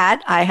the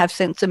chat. I have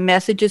sent some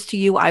messages to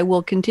you. I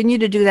will continue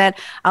to do that.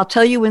 I'll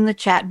tell you in the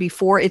chat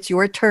before it's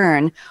your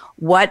turn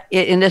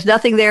and there's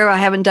nothing there, I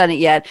haven't done it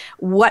yet,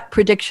 what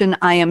prediction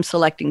I am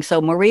selecting. So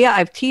Maria,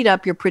 I've teed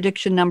up your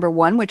prediction number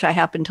 1, which I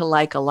happen to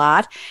like a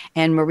lot.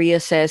 And Maria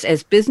says,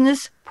 as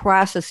business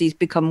processes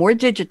become more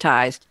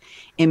digitized,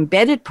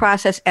 embedded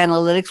process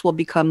analytics will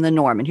become the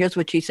norm. And here's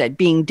what she said: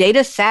 being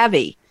data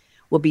savvy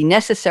will be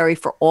necessary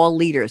for all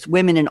leaders.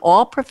 Women in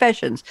all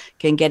professions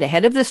can get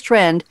ahead of this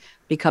trend,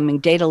 becoming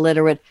data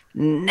literate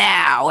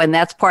now. And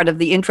that's part of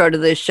the intro to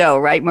this show,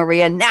 right,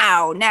 Maria?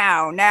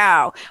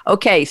 Now.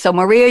 Okay, so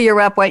Maria,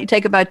 you're up. Why don't you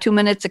take about 2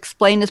 minutes,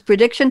 explain this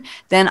prediction.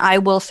 Then I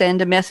will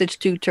send a message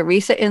to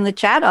Theresa in the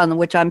chat, on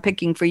which I'm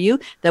picking for you,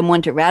 then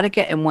one to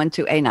Radhika and one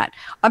to Einat.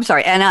 I'm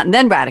sorry, Einat and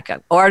then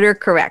Radhika. Order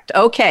correct.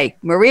 Okay,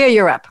 Maria,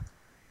 you're up.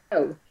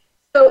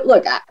 So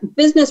look,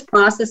 business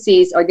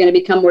processes are going to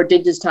become more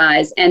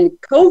digitized, and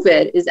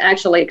COVID is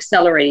actually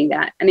accelerating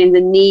that. I mean,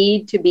 the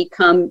need to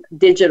become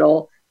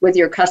digital with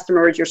your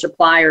customers, your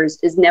suppliers,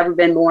 has never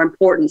been more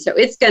important. So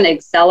it's going to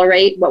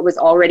accelerate what was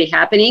already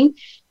happening.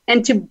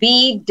 And to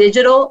be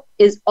digital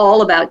is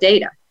all about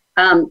data.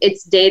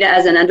 It's data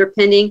as an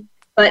underpinning.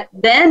 But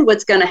then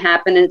what's going to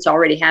happen, and it's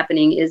already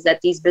happening, is that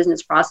these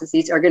business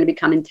processes are going to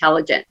become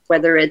intelligent,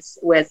 whether it's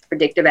with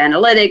predictive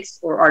analytics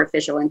or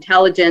artificial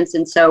intelligence.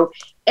 And so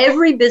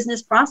every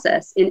business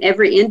process in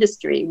every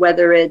industry,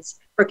 whether it's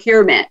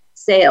procurement,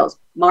 sales,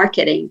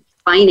 marketing,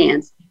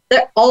 finance,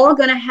 they're all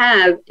going to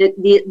have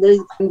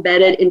the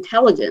embedded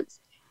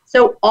intelligence.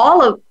 So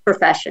all of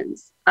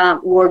professions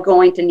we're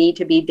going to need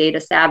to be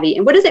data savvy.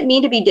 And what does it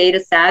mean to be data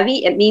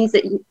savvy? It means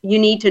that you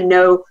need to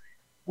know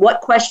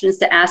what questions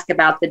to ask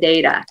about the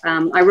data.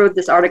 I wrote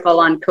this article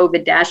on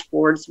COVID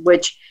dashboards,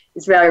 which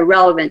is very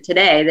relevant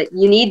today, that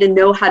you need to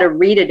know how to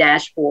read a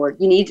dashboard.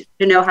 You need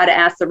to know how to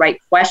ask the right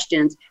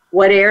questions.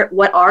 What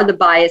are the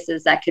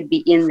biases that could be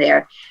in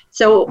there?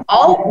 So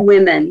all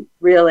women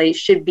really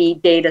should be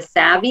data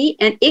savvy,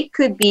 and it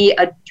could be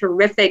a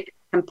terrific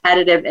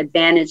competitive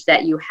advantage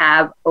that you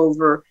have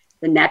over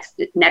the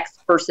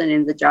next person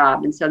in the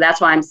job. And so that's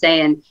why I'm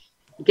saying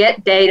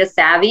get data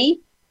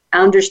savvy,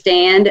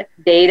 understand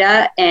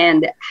data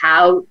and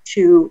how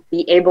to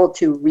be able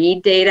to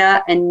read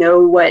data and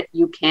know what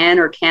you can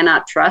or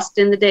cannot trust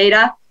in the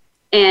data,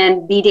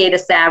 and be data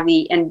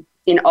savvy and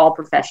in all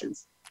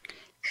professions.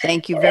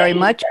 Thank you very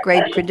much.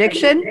 Great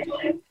prediction.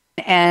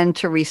 And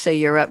Theresa,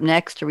 you're up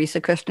next.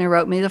 Theresa Kushner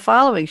wrote me the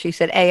following. She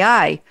said,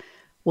 AI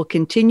will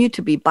continue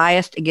to be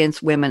biased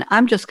against women.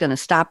 I'm just going to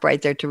stop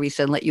right there,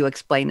 Theresa, and let you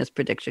explain this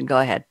prediction. Go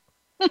ahead.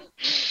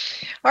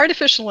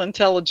 Artificial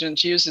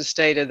intelligence uses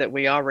data that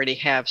we already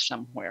have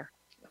somewhere,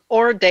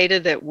 or data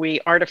that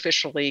we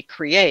artificially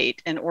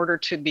create in order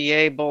to be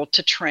able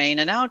to train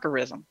an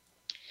algorithm.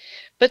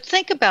 But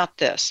think about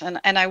this, and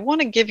I want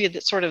to give you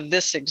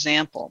this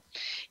example,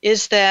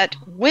 is that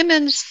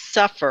women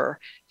suffer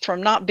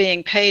from not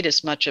being paid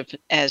as much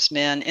as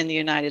men in the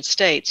United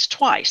States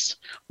twice.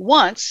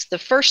 Once, the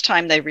first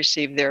time they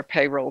received their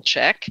payroll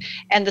check,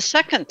 and the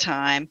second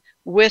time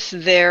with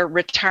their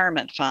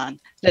retirement fund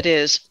that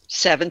is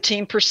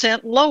 17%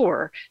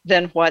 lower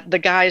than what the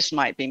guys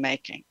might be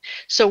making.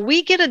 So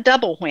we get a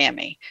double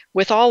whammy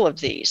with all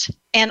of these.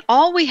 And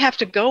all we have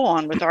to go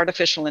on with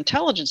artificial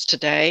intelligence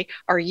today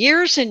are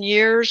years and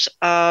years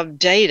of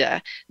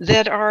data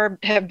that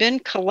have been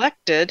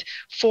collected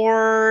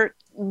for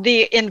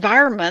the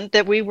environment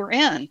that we were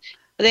in,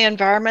 the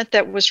environment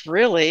that was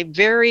really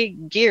very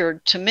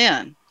geared to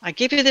men. I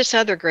give you this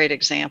other great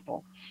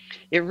example.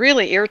 It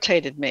really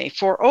irritated me.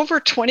 For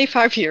over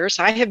 25 years,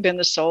 I have been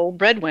the sole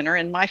breadwinner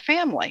in my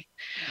family.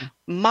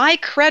 My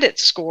credit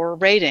score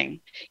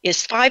rating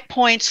is 5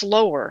 points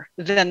lower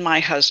than my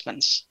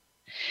husband's.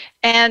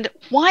 And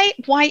why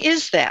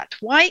is that?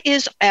 Why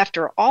is,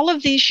 after all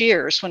of these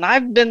years, when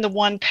I've been the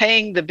one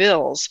paying the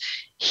bills,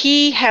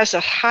 he has a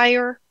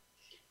higher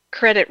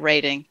credit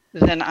rating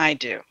than I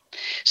do?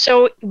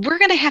 So we're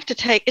going to have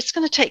to it's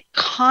going to take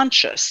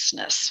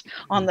consciousness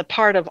on the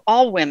part of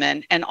all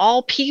women and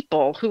all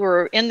people who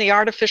are in the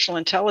artificial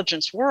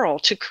intelligence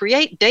world to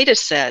create data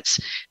sets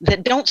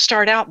that don't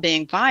start out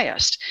being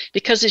biased.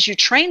 Because as you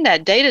train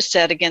that data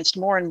set against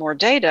more and more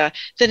data,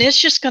 then it's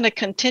just going to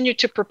continue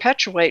to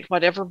perpetuate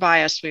whatever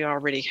bias we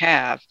already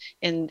have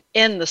in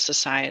the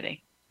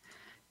society.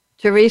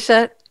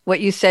 Theresa, what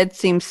you said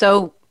seems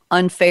so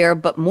unfair,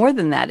 but more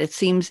than that, it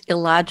seems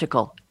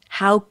illogical.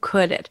 How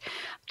could it?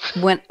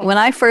 When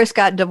I first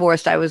got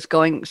divorced, I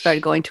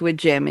started going to a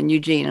gym in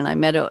Eugene, and I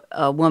met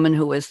a woman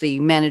who was the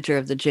manager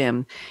of the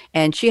gym,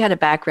 and she had a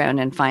background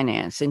in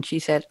finance. And she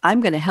said, I'm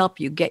going to help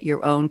you get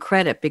your own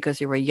credit because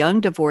you're a young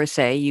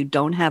divorcee. You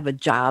don't have a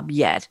job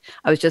yet.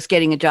 I was just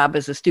getting a job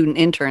as a student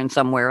intern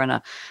somewhere in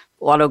a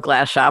auto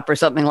glass shop or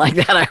something like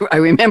that. I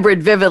remember it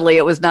vividly.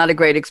 It was not a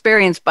great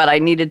experience, but I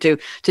needed to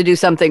do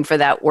something for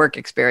that work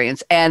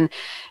experience. And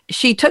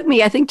she took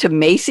me, I think, to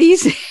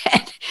Macy's,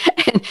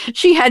 and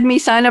she had me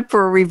sign up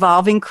for a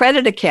revolving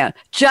credit account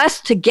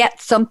just to get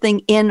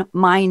something in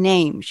my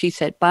name. She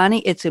said,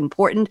 Bonnie, it's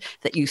important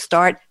that you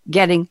start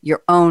getting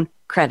your own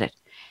credit.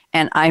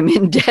 And I'm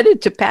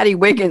indebted to Patty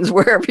Wiggins,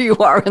 wherever you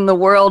are in the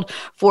world,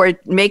 for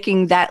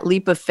making that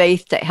leap of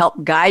faith to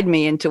help guide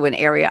me into an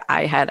area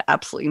I had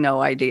absolutely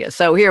no idea.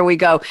 So here we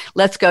go.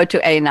 Let's go to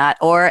Einat.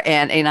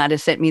 And Einat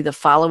has sent me the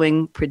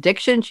following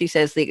prediction. She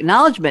says, the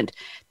acknowledgement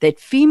that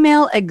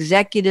female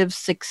executives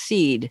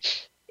succeed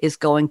is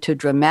going to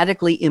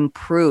dramatically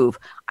improve.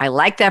 I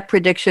like that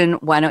prediction.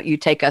 Why don't you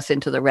take us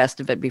into the rest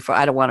of it before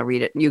I don't want to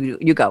read it.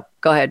 You go.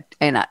 Go ahead,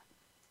 Einat.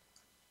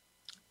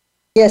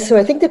 Yes, so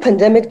I think the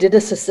pandemic did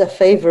us a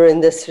favor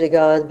in this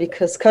regard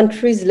because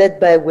countries led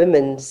by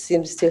women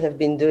seems to have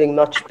been doing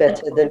much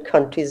better than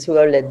countries who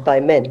are led by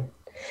men.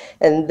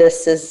 And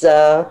this is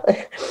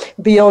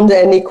beyond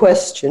any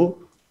question.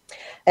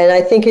 And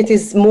I think it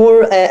is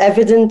more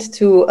evident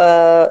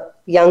to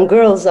young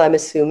girls, I'm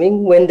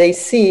assuming, when they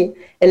see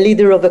a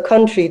leader of a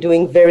country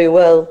doing very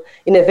well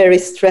in a very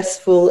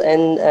stressful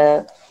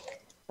and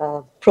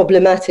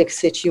problematic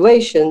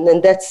situation,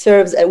 and that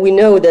serves, and we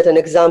know that an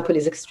example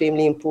is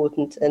extremely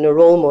important and a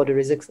role model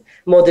is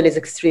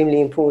extremely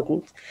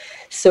important.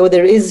 So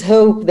there is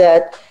hope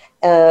that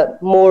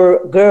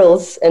more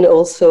girls and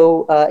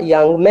also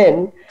young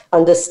men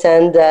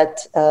understand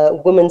that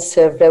women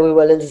serve very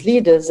well as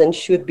leaders and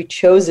should be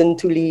chosen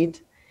to lead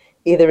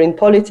either in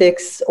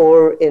politics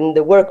or in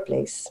the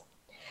workplace.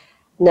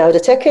 Now, the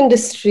tech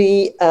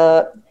industry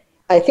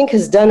I think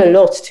has done a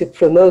lot to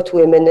promote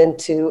women and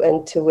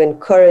to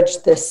encourage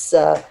this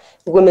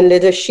women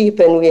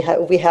leadership. And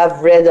we have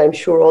read, I'm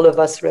sure all of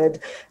us read,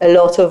 a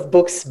lot of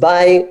books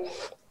by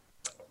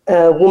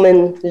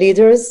women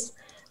leaders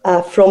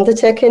from the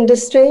tech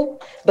industry.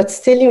 But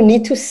still, you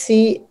need to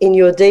see in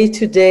your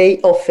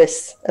day-to-day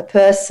office a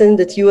person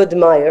that you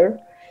admire,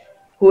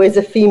 who is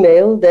a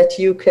female, that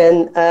you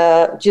can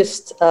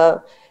just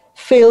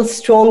feel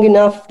strong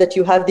enough that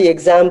you have the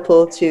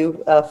example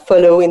to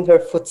follow in her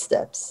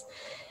footsteps.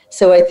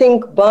 So I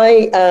think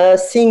by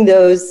seeing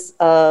those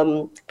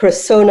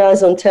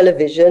personas on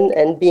television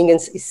and being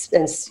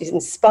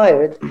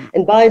inspired,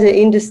 and by the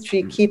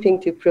industry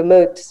keeping to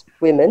promote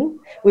women,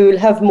 we will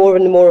have more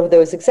and more of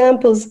those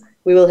examples.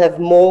 We will have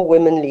more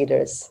women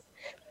leaders.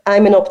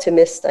 I'm an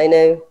optimist, I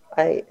know.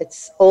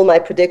 It's all my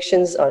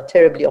predictions are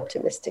terribly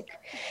optimistic.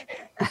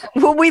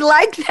 Well, we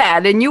like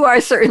that. And you are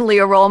certainly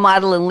a role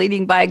model and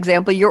leading by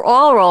example. You're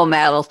all role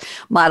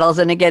models.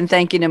 And again,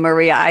 thank you to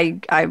Maria.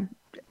 I'm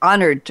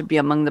honored to be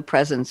among the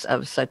presence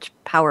of such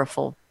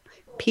powerful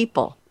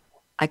people.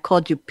 I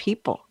called you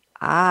people.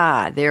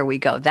 There we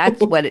go.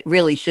 That's what it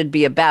really should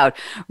be about.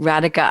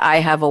 Radhika, I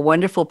have a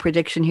wonderful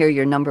prediction here.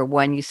 You're number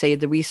one. You say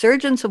the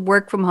resurgence of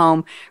work from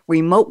home,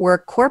 remote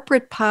work,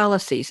 corporate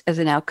policies as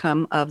an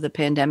outcome of the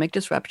pandemic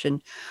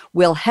disruption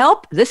will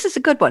help. This is a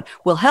good one.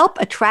 Will help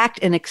attract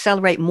and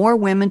accelerate more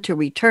women to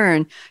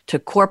return to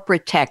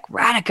corporate tech.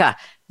 Radhika,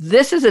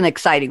 this is an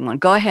exciting one.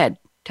 Go ahead.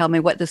 Tell me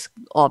what this is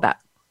all about.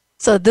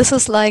 So this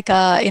is like,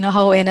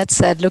 how Einat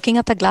said, looking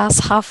at the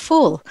glass half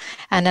full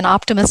and an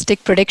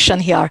optimistic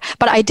prediction here.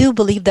 But I do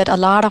believe that a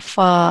lot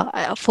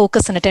of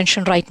focus and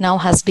attention right now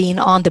has been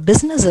on the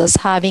businesses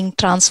having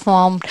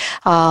transformed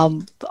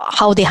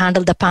how they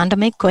handle the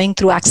pandemic, going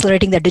through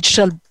accelerating their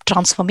digital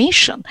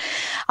transformation.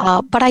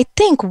 But I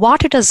think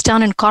what it has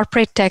done in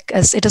corporate tech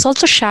is it has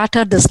also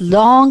shattered this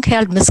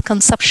long-held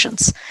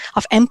misconceptions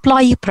of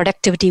employee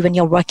productivity when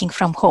you're working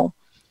from home.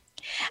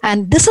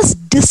 And this has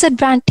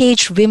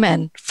disadvantaged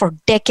women for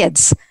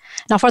decades.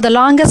 Now, for the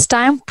longest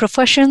time,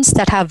 professions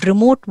that have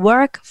remote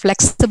work,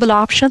 flexible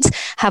options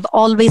have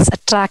always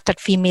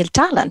attracted female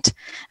talent.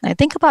 And I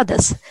think about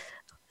this.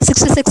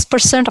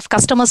 66% of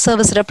customer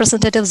service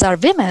representatives are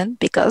women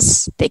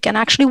because they can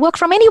actually work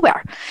from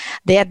anywhere.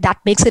 That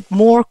makes it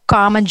more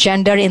common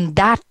gender in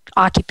that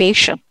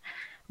occupation.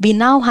 We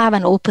now have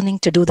an opening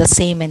to do the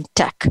same in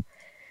tech.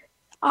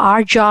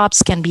 Our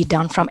jobs can be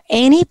done from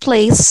any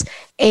place,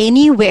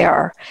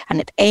 anywhere,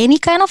 and at any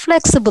kind of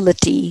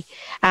flexibility,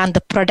 and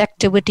the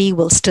productivity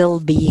will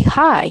still be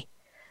high.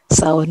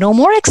 So no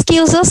more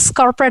excuses,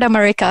 corporate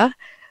America.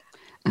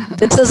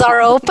 This is our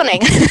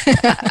opening.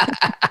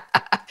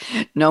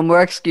 No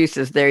more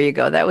excuses. There you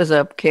go. That was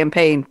a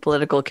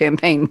political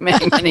campaign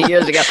many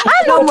years ago.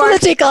 I'm no more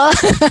political.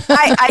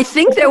 I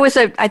think there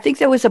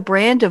was a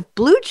brand of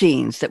blue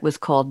jeans that was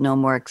called No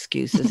More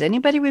Excuses.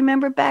 Anybody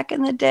remember back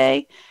in the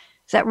day?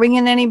 Is that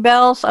ringing any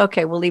bells?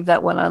 Okay, we'll leave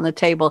that one on the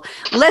table.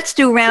 Let's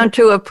do round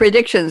two of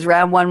predictions.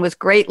 Round one was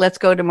great. Let's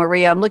go to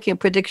Maria. I'm looking at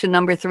prediction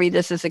number 3.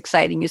 This is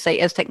exciting. You say,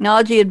 as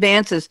technology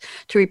advances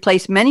to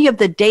replace many of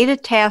the data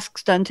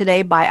tasks done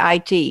today by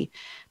IT,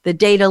 the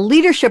data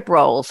leadership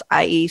roles,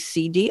 i.e.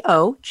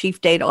 CDO, Chief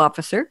Data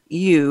Officer,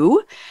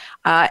 you,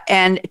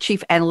 and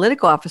Chief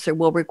Analytic Officer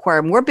will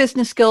require more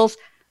business skills,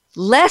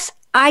 less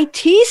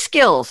IT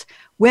skills.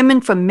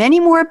 Women from many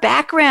more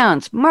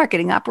backgrounds,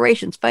 marketing,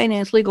 operations,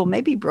 finance, legal,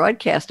 maybe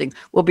broadcasting,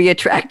 will be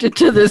attracted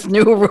to this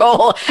new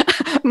role.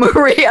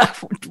 Maria,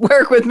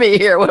 work with me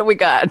here. What do we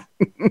got?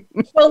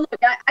 Well,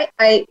 look,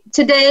 I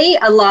today,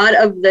 a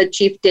lot of the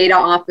chief data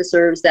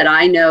officers that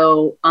I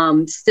know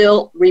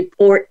still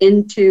report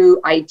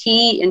into IT,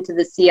 into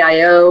the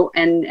CIO,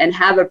 and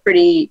have a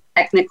pretty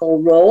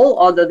technical role,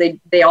 although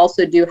they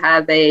also do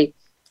have a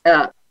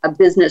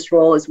business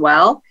role as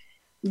well.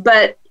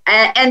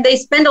 And they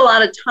spend a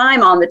lot of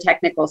time on the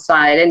technical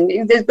side.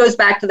 And this goes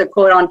back to the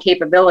quote on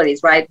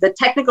capabilities, right? The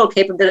technical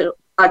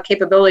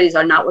capabilities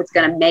are not what's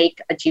going to make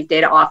a chief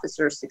data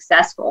officer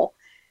successful.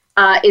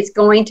 It's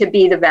going to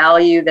be the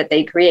value that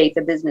they create,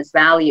 the business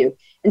value.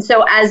 And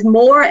so as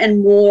more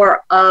and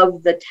more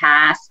of the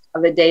task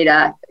of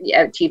a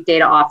chief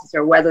data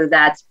officer, whether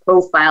that's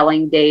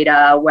profiling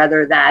data,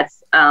 whether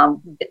that's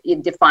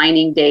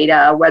defining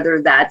data,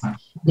 whether that's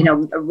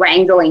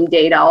wrangling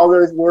data, all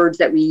those words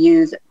that we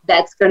use,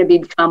 that's going to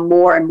become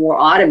more and more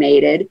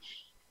automated,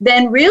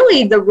 then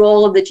really the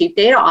role of the chief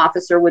data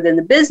officer within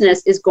the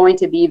business is going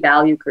to be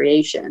value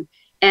creation.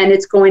 And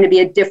it's going to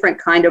be a different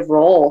kind of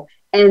role.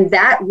 And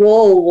that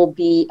role will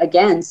be,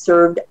 again,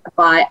 served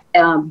by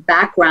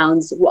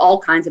backgrounds, all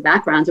kinds of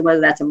backgrounds, and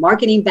whether that's a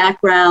marketing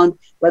background,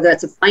 whether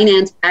that's a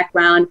finance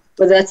background,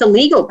 whether that's a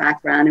legal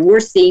background. And we're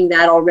seeing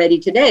that already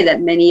today,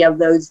 that many of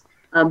those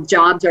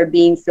jobs are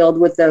being filled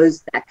with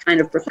that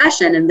kind of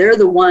profession. And they're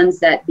the ones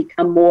that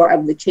become more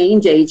of the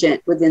change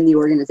agent within the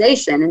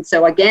organization. And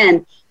so,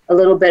 again, a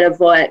little bit of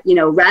what,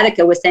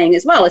 Radhika was saying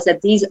as well, is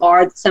that these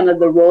are some of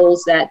the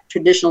roles that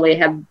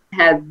traditionally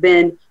have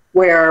been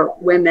where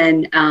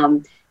women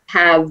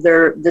have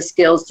the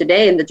skills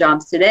today and the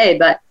jobs today,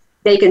 but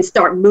they can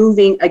start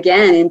moving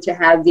again into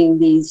having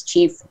these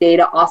chief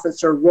data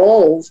officer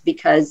roles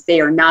because they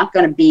are not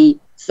going to be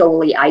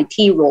solely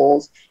IT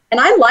roles. And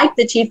I like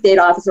the chief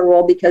data officer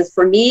role because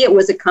for me, it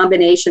was a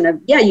combination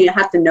of, you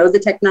have to know the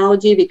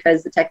technology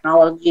because the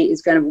technology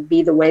is going to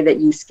be the way that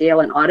you scale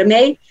and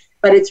automate,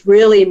 but it's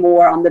really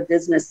more on the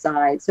business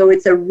side. So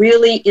it's a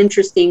really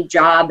interesting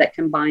job that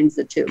combines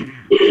the two.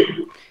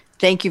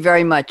 Thank you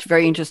very much.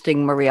 Very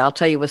interesting, Maria. I'll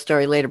tell you a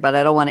story later, but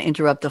I don't want to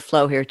interrupt the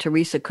flow here.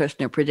 Theresa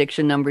Kushner,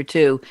 prediction number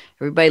 2.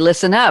 Everybody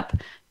listen up.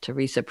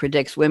 Theresa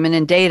predicts women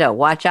in data.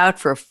 Watch out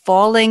for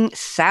falling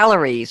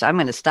salaries. I'm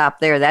going to stop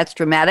there. That's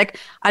dramatic.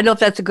 I don't know if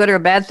that's a good or a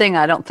bad thing.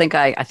 I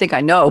think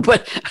I know,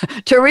 but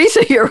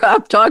Theresa, you're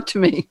up. Talk to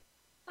me.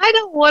 I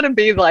don't want to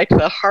be like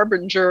the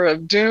harbinger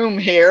of doom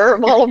here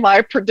of all of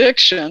my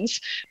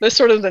predictions, the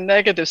sort of the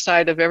negative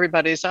side of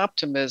everybody's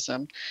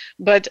optimism.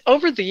 But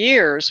over the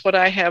years, what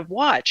I have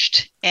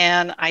watched,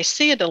 and I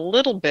see it a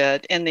little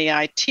bit in the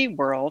IT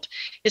world,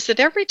 is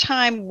that every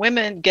time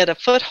women get a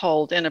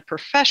foothold in a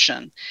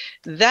profession,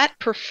 that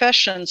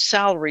profession's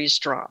salaries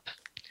drop.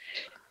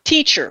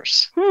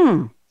 Teachers,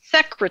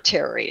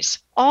 secretaries,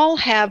 all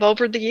have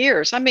over the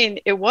years. I mean,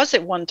 it was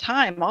at one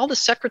time, all the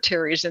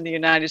secretaries in the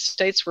United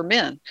States were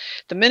men.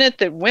 The minute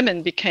that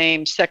women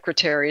became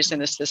secretaries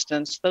and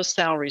assistants, those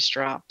salaries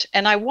dropped.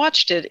 And I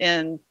watched it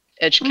in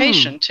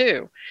education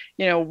too.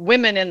 You know,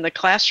 women in the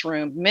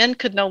classroom, men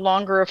could no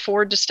longer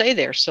afford to stay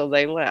there, so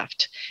they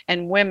left.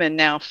 And women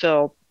now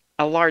fill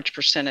a large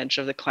percentage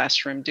of the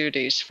classroom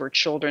duties for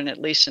children, at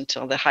least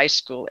until the high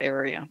school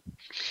area.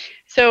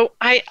 So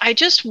I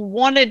just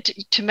wanted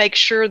to make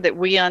sure that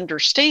we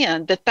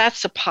understand that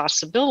that's a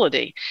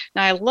possibility.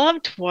 Now, I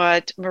loved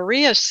what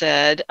Maria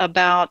said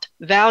about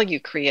value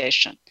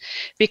creation,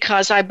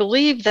 because I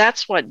believe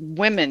that's what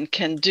women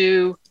can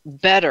do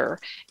better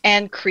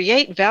and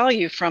create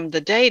value from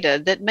the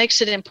data that makes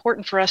it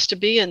important for us to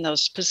be in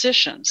those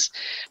positions.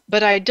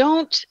 But I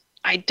don't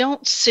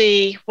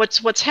see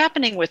what's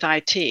happening with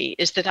IT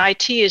is that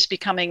IT is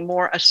becoming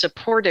more a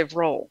supportive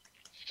role.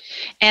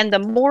 And the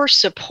more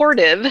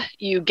supportive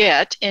you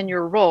get in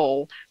your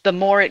role, the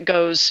more it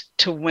goes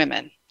to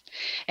women.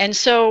 And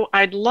so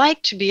I'd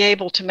like to be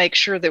able to make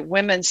sure that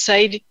women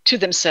say to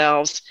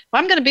themselves,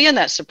 well, I'm going to be in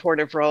that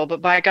supportive role,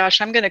 but by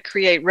gosh, I'm going to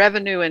create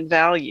revenue and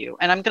value.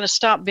 And I'm going to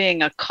stop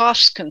being a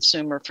cost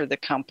consumer for the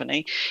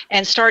company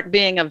and start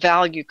being a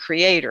value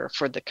creator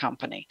for the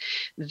company.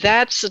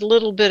 That's a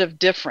little bit of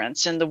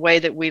difference in the way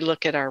that we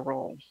look at our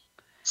role.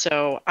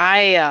 So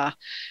I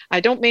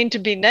don't mean to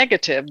be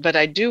negative, but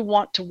I do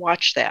want to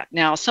watch that.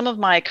 Now, some of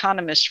my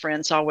economist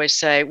friends always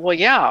say, well,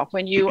 yeah,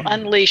 when you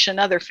unleash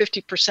another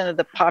 50% of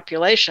the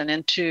population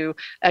into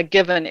a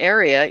given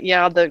area,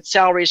 yeah, the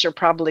salaries are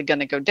probably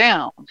going to go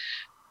down.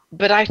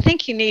 But I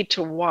think you need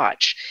to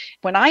watch.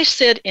 When I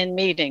sit in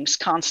meetings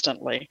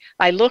constantly,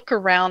 I look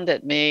around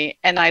at me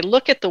and I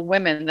look at the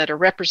women that are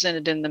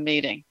represented in the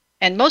meeting.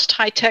 And most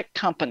high-tech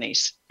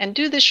companies, and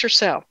do this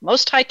yourself,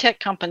 most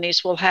high-tech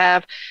companies will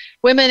have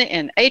women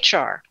in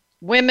HR,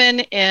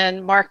 women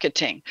in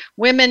marketing,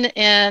 women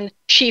in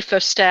chief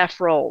of staff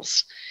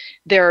roles.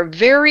 There are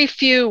very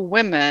few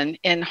women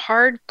in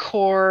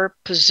hardcore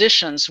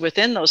positions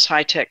within those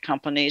high-tech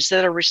companies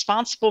that are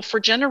responsible for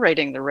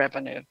generating the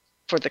revenue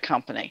for the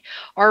company,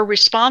 are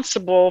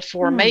responsible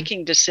for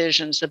making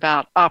decisions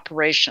about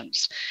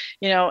operations,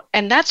 you know,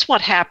 and that's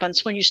what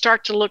happens when you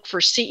start to look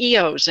for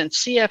CEOs and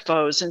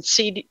CFOs and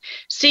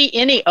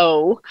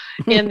CNEO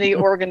in the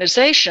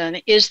organization,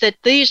 is that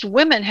these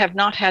women have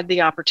not had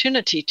the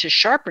opportunity to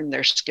sharpen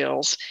their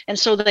skills, and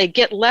so they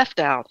get left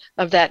out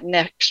of that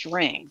next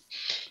ring.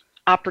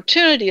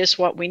 Opportunity is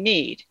what we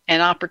need,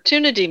 and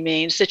opportunity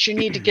means that you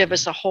need to give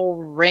us a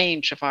whole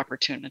range of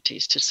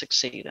opportunities to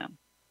succeed in.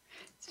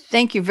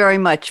 Thank you very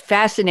much.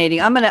 Fascinating.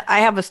 I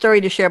have a story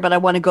to share, but I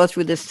want to go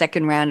through this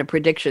second round of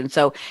predictions.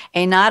 So,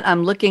 Einat,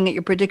 I'm looking at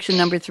your prediction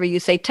number 3. You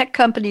say tech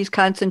companies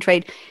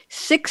concentrate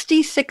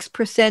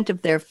 66%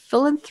 of their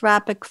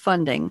philanthropic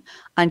funding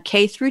on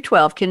K through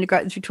 12,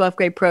 kindergarten through 12th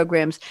grade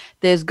programs.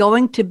 There's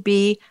going to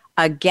be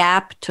a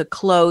gap to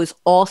close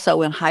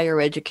also in higher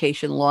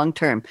education long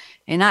term.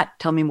 Einat,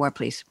 tell me more,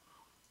 please.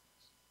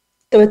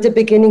 So at the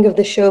beginning of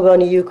the show,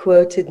 Bonnie, you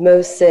quoted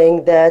Mo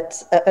saying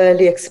that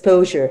early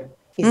exposure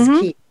is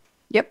key.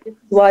 Yep.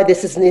 Why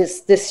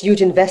this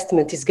huge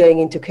investment is going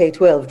into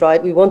K-12,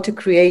 right? We want to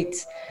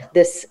create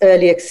this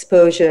early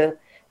exposure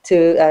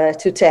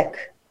to tech,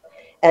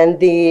 and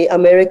the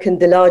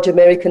large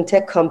American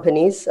tech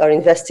companies are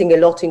investing a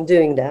lot in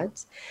doing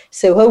that.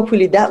 So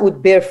hopefully that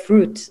would bear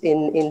fruit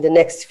in the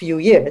next few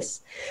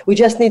years. We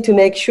just need to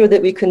make sure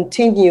that we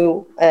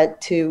continue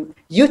to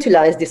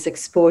utilize this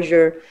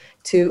exposure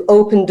to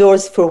open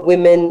doors for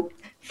women,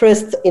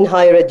 first in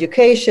higher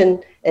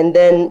education, and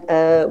then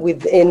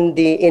within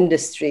the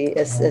industry,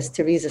 as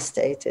Theresa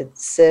stated.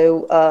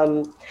 So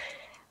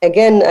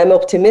again, I'm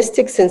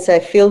optimistic, since I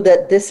feel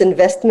that this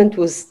investment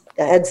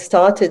had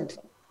started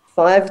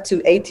 5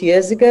 to 8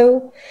 years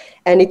ago,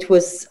 and it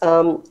was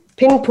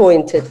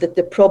pinpointed that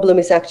the problem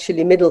is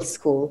actually middle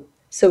school.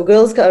 So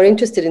girls are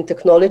interested in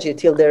technology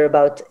till they're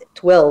about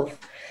 12.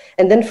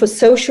 And then for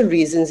social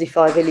reasons, if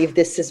I believe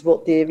this is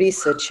what the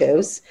research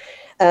shows,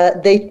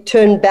 they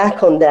turn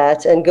back on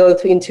that and go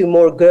into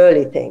more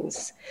girly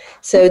things.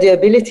 So the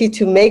ability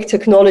to make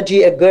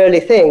technology a girly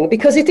thing,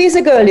 because it is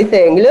a girly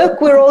thing.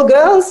 Look, we're all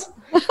girls.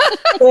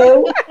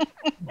 So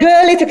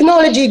girly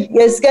technology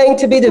is going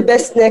to be the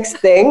best next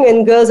thing,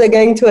 and girls are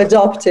going to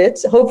adopt it.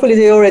 Hopefully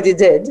they already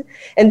did.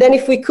 And then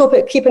if we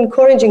keep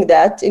encouraging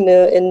that in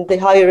the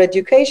higher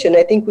education,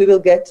 I think we will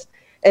get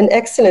an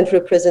excellent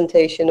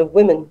representation of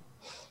women.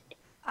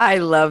 I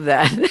love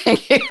that.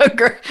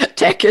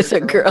 Tech is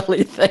a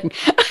girly thing.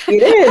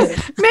 It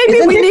is.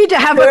 Maybe we need to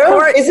have a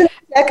course. Isn't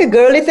tech a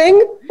girly thing?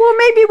 Well,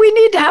 maybe we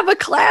need to have a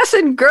class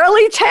in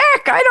girly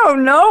tech. I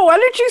don't know. Why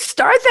don't you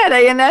start that,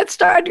 Einat?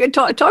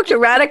 Talk to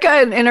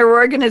Radhika in her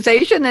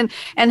organization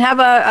and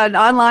have an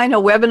online, a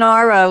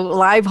webinar, a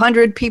live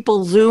 100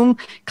 people Zoom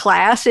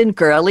class in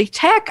girly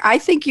tech. I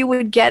think you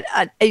would get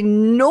an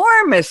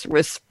enormous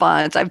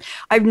response.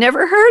 I've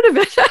never heard of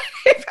it.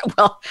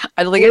 Well,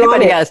 I don't think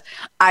anybody has.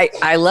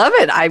 I love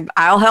it.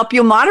 I'll help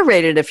you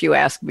moderate it if you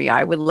ask me.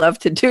 I would love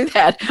to do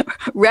that.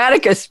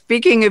 Radhika,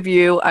 speaking of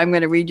you, I'm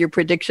going to read your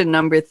prediction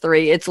number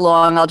 3. It's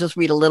long. I'll just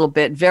read a little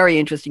bit. Very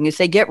interesting. You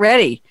say, get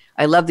ready.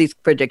 I love these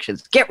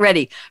predictions. Get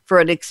ready for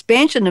an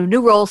expansion of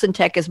new roles in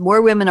tech as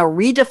more women are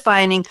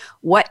redefining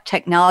what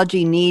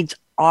technology needs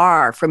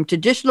are. From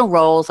traditional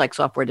roles like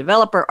software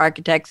developer,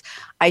 architects,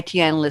 IT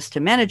analysts to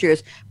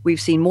managers, we've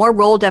seen more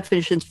role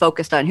definitions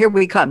focused on, here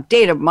we come,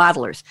 data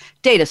modelers,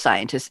 data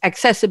scientists,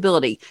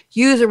 accessibility,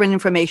 user and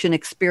information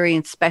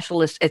experience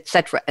specialists,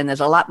 etc. And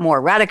there's a lot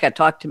more. Radhika,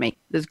 talk to me.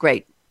 This is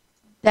great.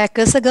 Tech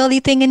is a girly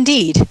thing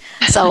indeed.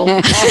 So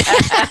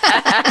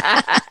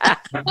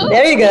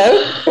there you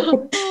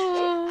go.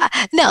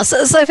 No, so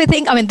if you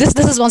think, this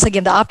is once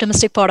again the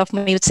optimistic part of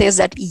me, which says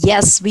that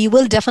yes, we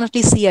will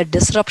definitely see a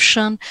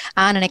disruption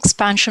and an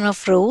expansion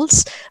of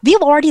roles.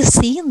 We've already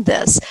seen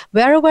this.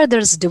 Wherever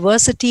there's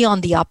diversity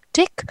on the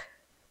uptick,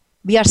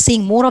 we are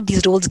seeing more of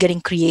these roles getting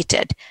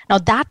created. Now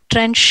that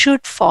trend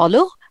should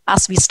follow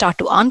as we start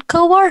to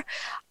uncover,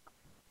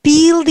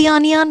 peel the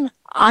onion,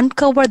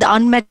 uncover the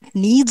unmet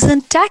needs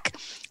in tech,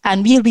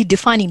 and we'll be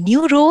defining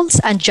new roles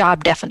and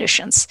job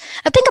definitions.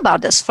 Now think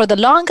about this. For the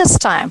longest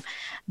time,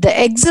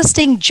 the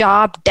existing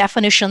job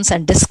definitions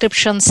and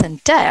descriptions in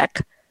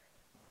tech,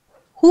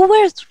 who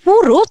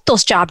wrote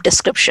those job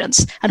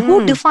descriptions and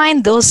who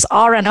defined those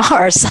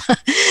R&Rs?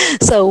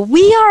 So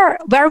why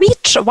are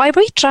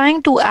we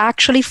trying to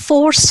actually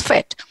force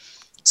fit?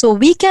 So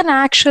we can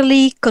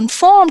actually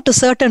conform to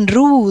certain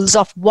rules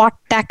of what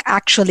tech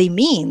actually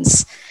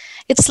means.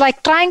 It's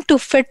like trying to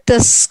fit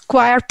this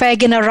square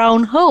peg in a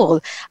round hole.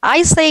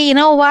 I say, you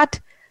know what?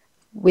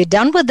 We're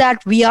done with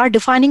that. We are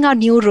defining our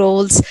new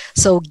roles.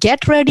 So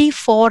get ready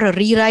for a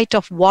rewrite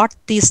of what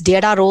these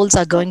data roles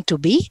are going to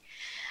be,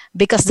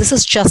 because this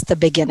is just the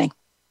beginning.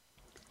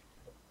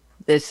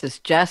 This is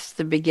just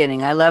the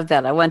beginning. I love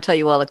that. I want to tell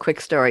you all a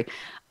quick story.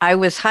 I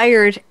was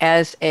hired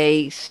as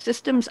a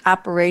systems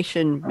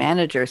operation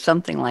manager,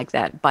 something like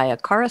that, by a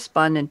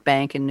correspondent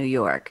bank in New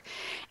York.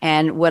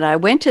 And when I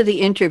went to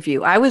the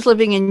interview, I was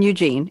living in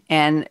Eugene,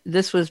 and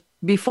this was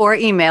before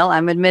email,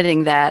 I'm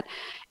admitting that.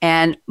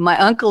 And my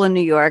uncle in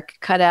New York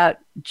cut out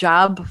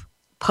job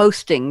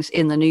postings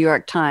in the New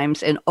York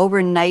Times and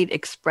overnight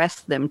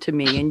expressed them to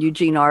me in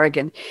Eugene,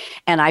 Oregon.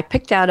 And I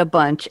picked out a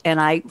bunch and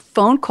I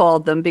phone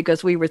called them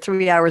because we were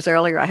 3 hours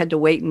earlier. I had to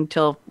wait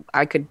until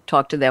I could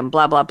talk to them,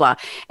 blah, blah, blah.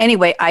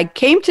 Anyway, I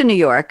came to New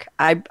York.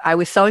 I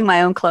was sewing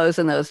my own clothes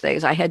in those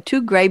days. I had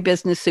 2 gray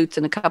business suits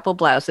and a couple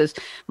blouses.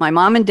 My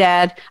mom and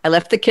dad, I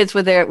left the kids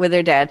with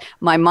their dad.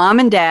 My mom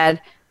and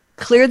dad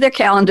cleared their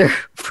calendar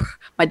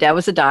my dad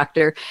was a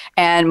doctor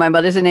and my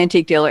mother's an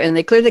antique dealer, and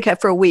they cleared the cat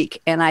for a week.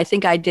 And I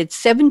think I did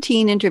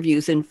 17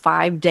 interviews in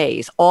 5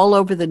 days all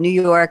over the New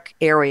York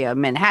area,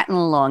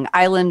 Manhattan, Long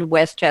Island,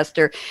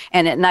 Westchester.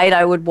 And at night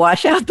I would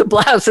wash out the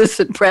blouses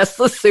and press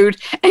the suit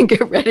and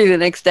get ready the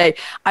next day.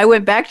 I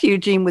went back to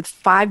Eugene with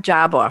 5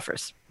 job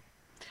offers.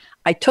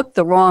 I took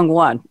the wrong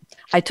one.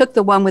 I took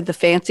the one with the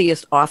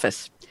fanciest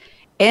office.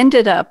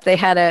 Ended up, they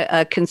had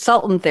a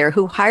consultant there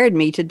who hired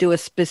me to do a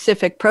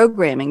specific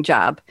programming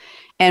job.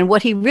 And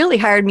what he really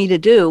hired me to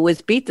do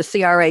was beat the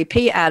CRAP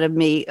out of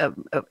me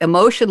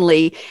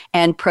emotionally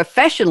and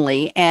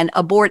professionally and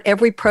abort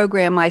every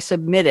program I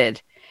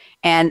submitted.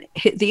 And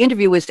the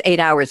interview was 8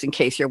 hours, in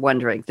case you're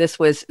wondering. This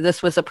was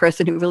a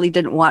person who really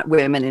didn't want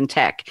women in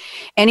tech.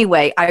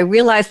 Anyway, I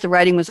realized the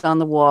writing was on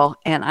the wall,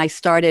 and I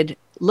started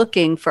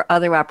looking for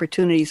other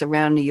opportunities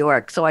around New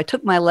York. So I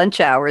took my lunch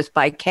hours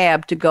by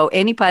cab to go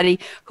anybody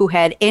who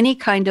had any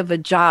kind of a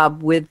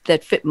job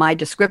that fit my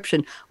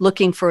description,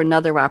 looking for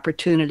another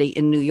opportunity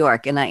in New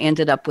York. And I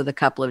ended up with a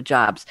couple of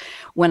jobs.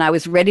 When I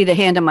was ready to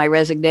hand in my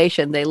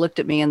resignation, they looked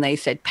at me and they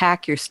said,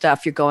 "Pack your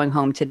stuff. You're going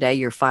home today.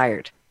 You're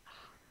fired."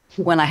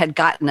 When I had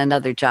gotten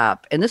another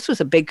job. And this was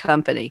a big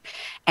company.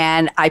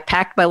 And I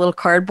packed my little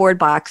cardboard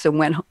box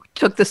and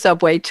took the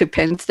subway to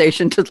Penn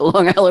Station to the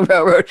Long Island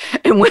Railroad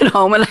and went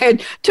home. And I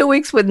had 2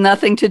 weeks with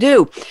nothing to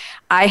do.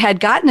 I had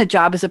gotten a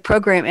job as a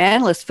program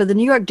analyst for the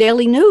New York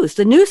Daily News,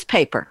 the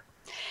newspaper.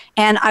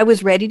 And I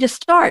was ready to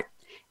start.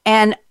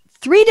 And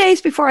 3 days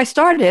before I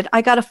started,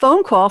 I got a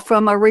phone call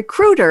from a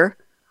recruiter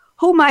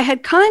whom I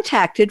had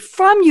contacted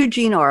from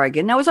Eugene,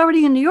 Oregon. I was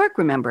already in New York,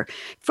 remember,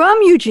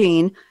 from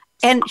Eugene,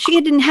 And she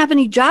didn't have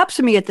any jobs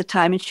for me at the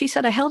time. And she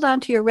said, I held on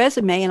to your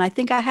resume and I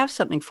think I have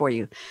something for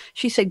you.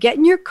 She said, get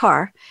in your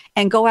car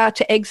and go out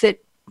to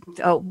exit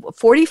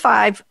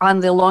 45 on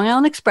the Long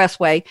Island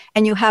Expressway,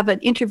 and you have an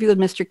interview with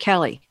Mr.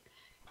 Kelly.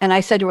 And I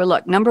said to her,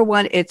 look, number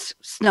one, it's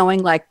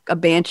snowing like a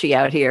banshee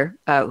out here.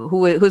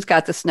 Who's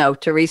got the snow?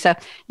 Theresa?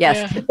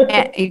 Yes. Yeah.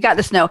 And you got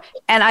the snow.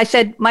 And I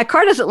said, my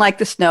car doesn't like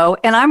the snow,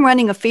 and I'm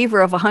running a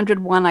fever of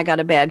 101. I got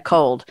a bad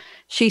cold.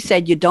 She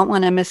said, you don't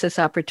want to miss this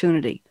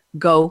opportunity.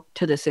 Go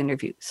to this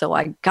interview. So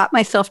I got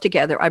myself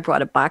together. I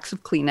brought a box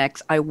of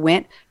Kleenex. I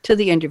went to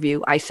the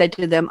interview. I said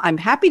to them, I'm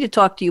happy to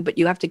talk to you, but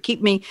you have to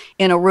keep me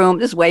in a room.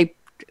 This is way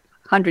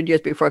 100 years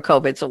before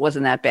COVID, so it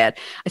wasn't that bad.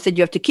 I said,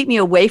 you have to keep me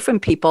away from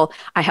people.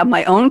 I have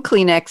my own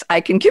Kleenex.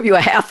 I can give you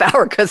a half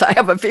hour because I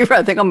have a fever.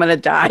 I think I'm going to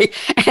die.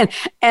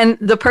 And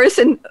the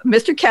person,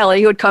 Mr.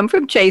 Kelly, who had come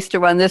from Chase to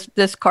run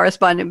this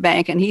correspondent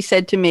bank, and he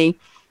said to me,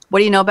 what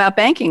do you know about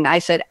banking? I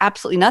said,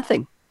 absolutely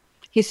nothing.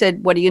 He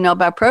said, what do you know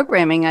about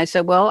programming? I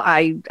said, well,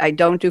 I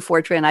don't do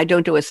Fortran. I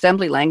don't do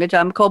assembly language.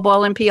 I'm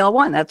COBOL and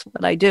PL1. That's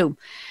what I do.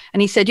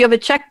 And he said, you have a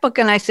checkbook?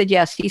 And I said,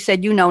 yes. He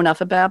said, you know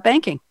enough about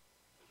banking.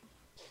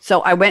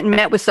 So I went and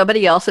met with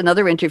somebody else,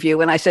 another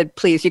interview, and I said,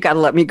 please, you got to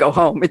let me go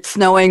home. It's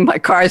snowing. My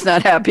car's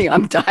not happy.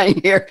 I'm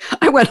dying here.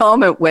 I went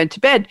home and went to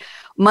bed.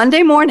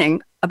 Monday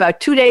morning, about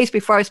 2 days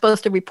before I was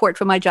supposed to report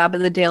for my job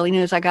at the Daily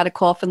News, I got a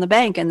call from the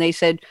bank, and they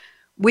said,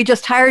 we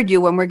just hired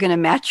you and we're going to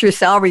match your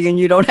salary and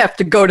you don't have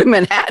to go to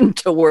Manhattan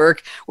to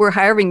work. We're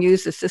hiring you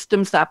as a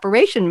systems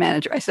operation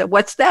manager. I said,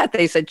 what's that?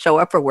 They said, show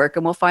up for work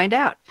and we'll find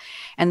out.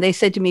 And they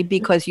said to me,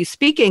 because you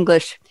speak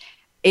English,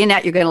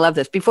 Einat, you're going to love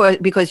this,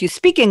 because you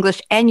speak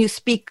English and you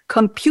speak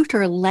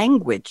computer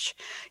language,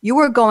 you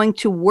are going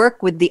to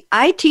work with the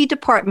IT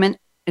department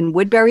in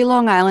Woodbury,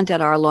 Long Island, at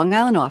our Long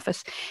Island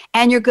office,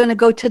 and you're going to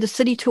go to the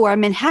city to our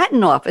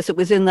Manhattan office. It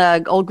was in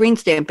the old Green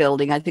Stamp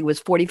building. I think it was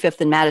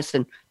 45th and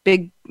Madison,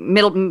 big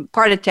middle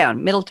part of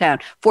town, Middletown.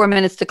 4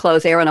 minutes to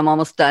close, Aaron, I'm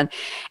almost done.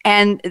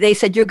 And they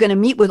said, you're going to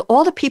meet with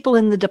all the people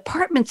in the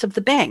departments of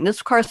the bank.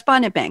 This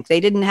correspondent bank. They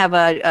didn't have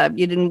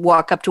you didn't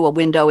walk up to a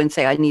window and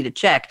say, I need a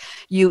check.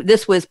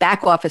 This was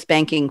back office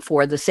banking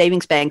for the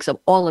savings banks of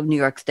all of New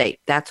York State.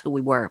 That's who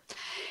we were.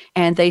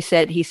 And he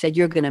said,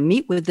 you're going to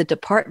meet with the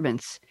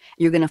departments.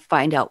 You're going to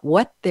find out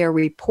what their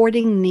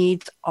reporting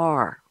needs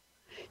are.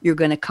 You're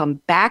going to come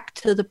back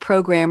to the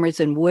programmers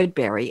in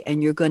Woodbury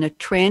and you're going to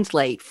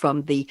translate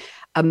from the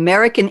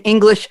American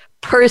English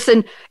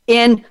person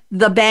in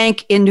the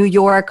bank in New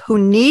York who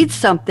needs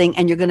something,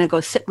 and you're going to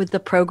go sit with the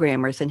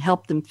programmers and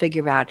help them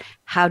figure out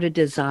how to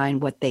design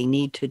what they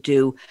need to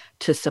do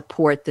to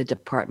support the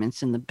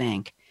departments in the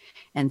bank.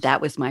 And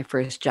that was my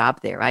first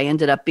job there. I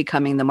ended up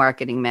becoming the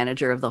marketing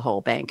manager of the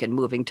whole bank and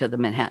moving to the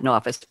Manhattan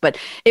office. But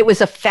it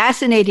was a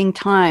fascinating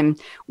time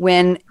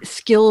when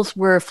skills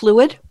were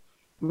fluid,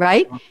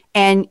 right?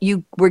 And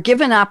you were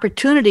given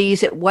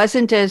opportunities. It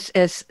wasn't as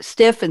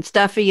stiff and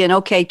stuffy and,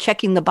 okay,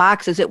 checking the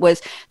boxes. It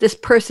was, this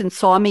person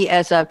saw me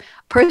as a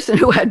person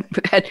who had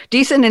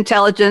decent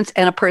intelligence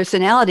and a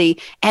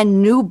personality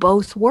and knew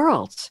both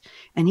worlds.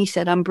 And he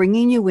said, I'm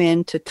bringing you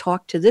in to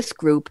talk to this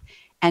group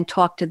and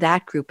talk to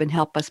that group and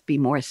help us be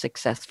more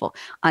successful.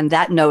 On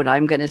that note,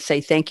 I'm going to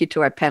say thank you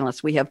to our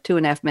panelists. We have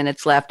 2.5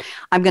 minutes left.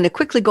 I'm going to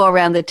quickly go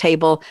around the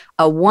table.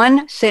 A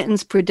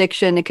 1-sentence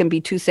prediction, it can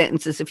be 2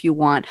 sentences if you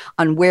want,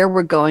 on where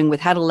we're going with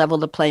how to level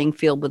the playing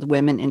field with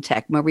women in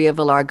tech. Maria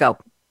Villar, go.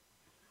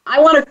 I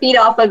want to feed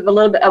off of a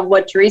little bit of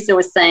what Theresa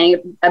was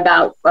saying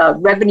about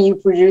revenue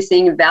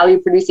producing and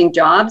value producing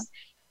jobs.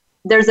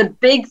 There's a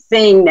big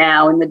thing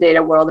now in the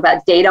data world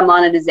about data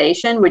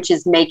monetization, which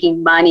is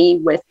making money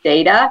with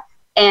data.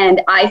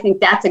 And I think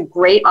that's a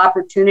great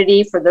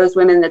opportunity for those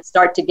women that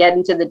start to get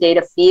into the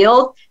data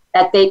field,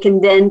 that they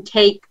can then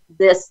take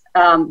this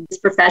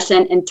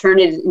profession and turn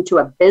it into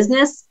a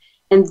business.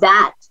 And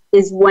that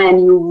is when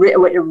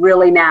it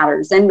really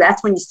matters. And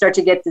that's when you start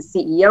to get the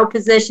CEO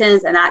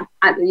positions. And I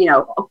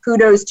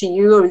kudos to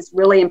you. I was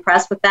really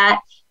impressed with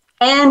that.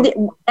 And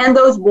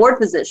those board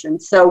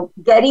positions. So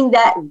getting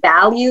that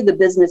value, the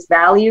business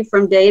value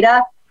from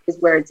data, is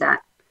where it's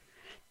at.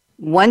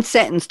 1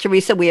 sentence,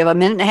 Theresa. We have 1.5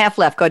 minutes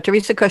left. Go,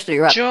 Theresa Kushner,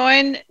 you're up.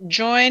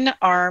 Join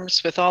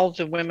arms with all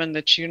the women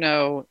that you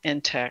know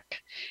in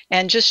tech,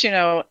 and just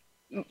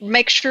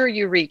make sure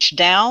you reach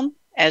down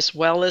as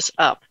well as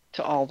up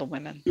to all the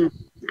women.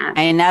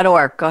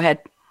 Einat, go ahead.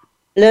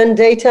 Learn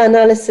data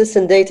analysis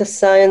and data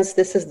science.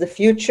 This is the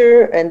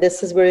future, and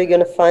this is where you're going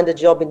to find a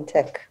job in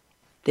tech.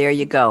 There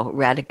you go,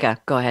 Radhika.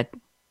 Go ahead.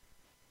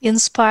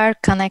 Inspire,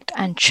 connect,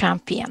 and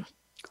champion.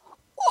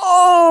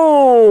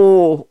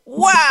 Oh,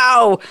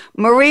 wow.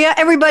 Maria,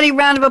 everybody,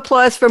 round of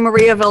applause for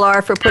Maria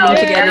Villar for putting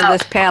together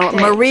this panel.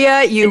 Okay.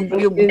 Maria, you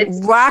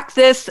rock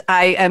this.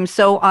 I am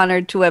so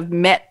honored to have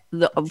met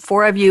the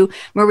 4 of you.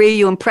 Maria,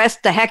 you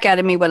impressed the heck out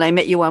of me when I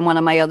met you on one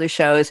of my other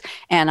shows,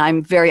 and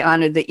I'm very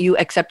honored that you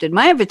accepted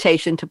my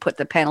invitation to put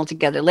the panel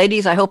together.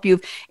 Ladies, I hope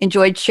you've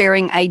enjoyed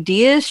sharing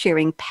ideas,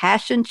 sharing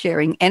passion,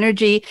 sharing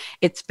energy.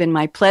 It's been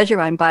my pleasure.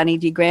 I'm Bonnie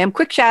D. Graham.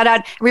 Quick shout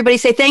out. Everybody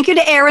say thank you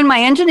to Aaron,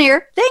 my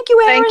engineer. Thank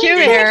you, Aaron. Thank you,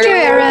 Aaron. Thank you,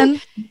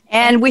 Aaron.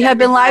 And we have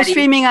been live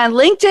streaming on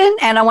LinkedIn.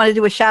 And I want to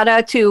do a shout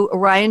out to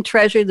Ryan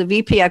Treasure, the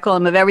VP, I call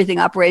him, of everything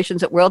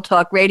operations at World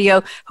Talk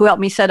Radio, who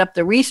helped me set up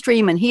the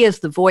restream. And he is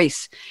the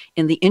voice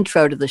in the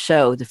intro to the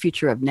show, the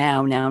future of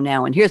now.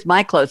 And here's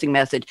my closing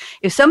message.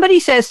 If somebody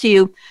says to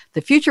you,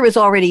 the future is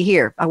already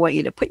here, I want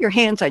you to put your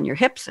hands on your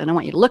hips and I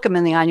want you to look them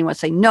in the eye and you want to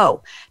say,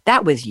 no,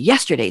 that was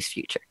yesterday's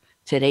future.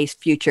 Today's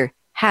future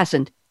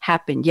hasn't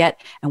happened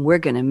yet. And we're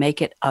going to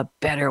make it a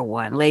better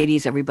one.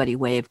 Ladies, everybody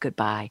wave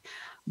goodbye.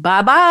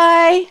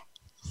 Bye-bye.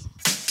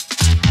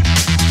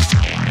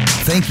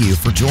 Thank you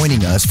for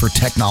joining us for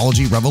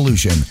Technology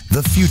Revolution,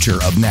 the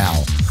future of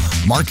now.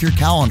 Mark your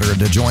calendar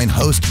to join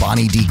host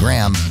Bonnie D.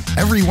 Graham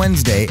every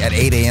Wednesday at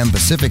 8 a.m.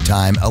 Pacific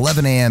Time,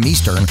 11 a.m.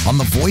 Eastern on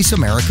the Voice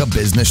America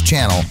Business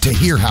Channel to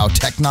hear how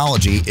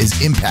technology is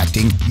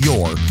impacting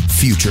your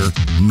future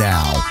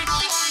now.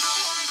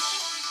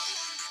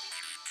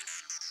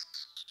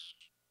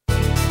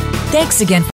 Thanks again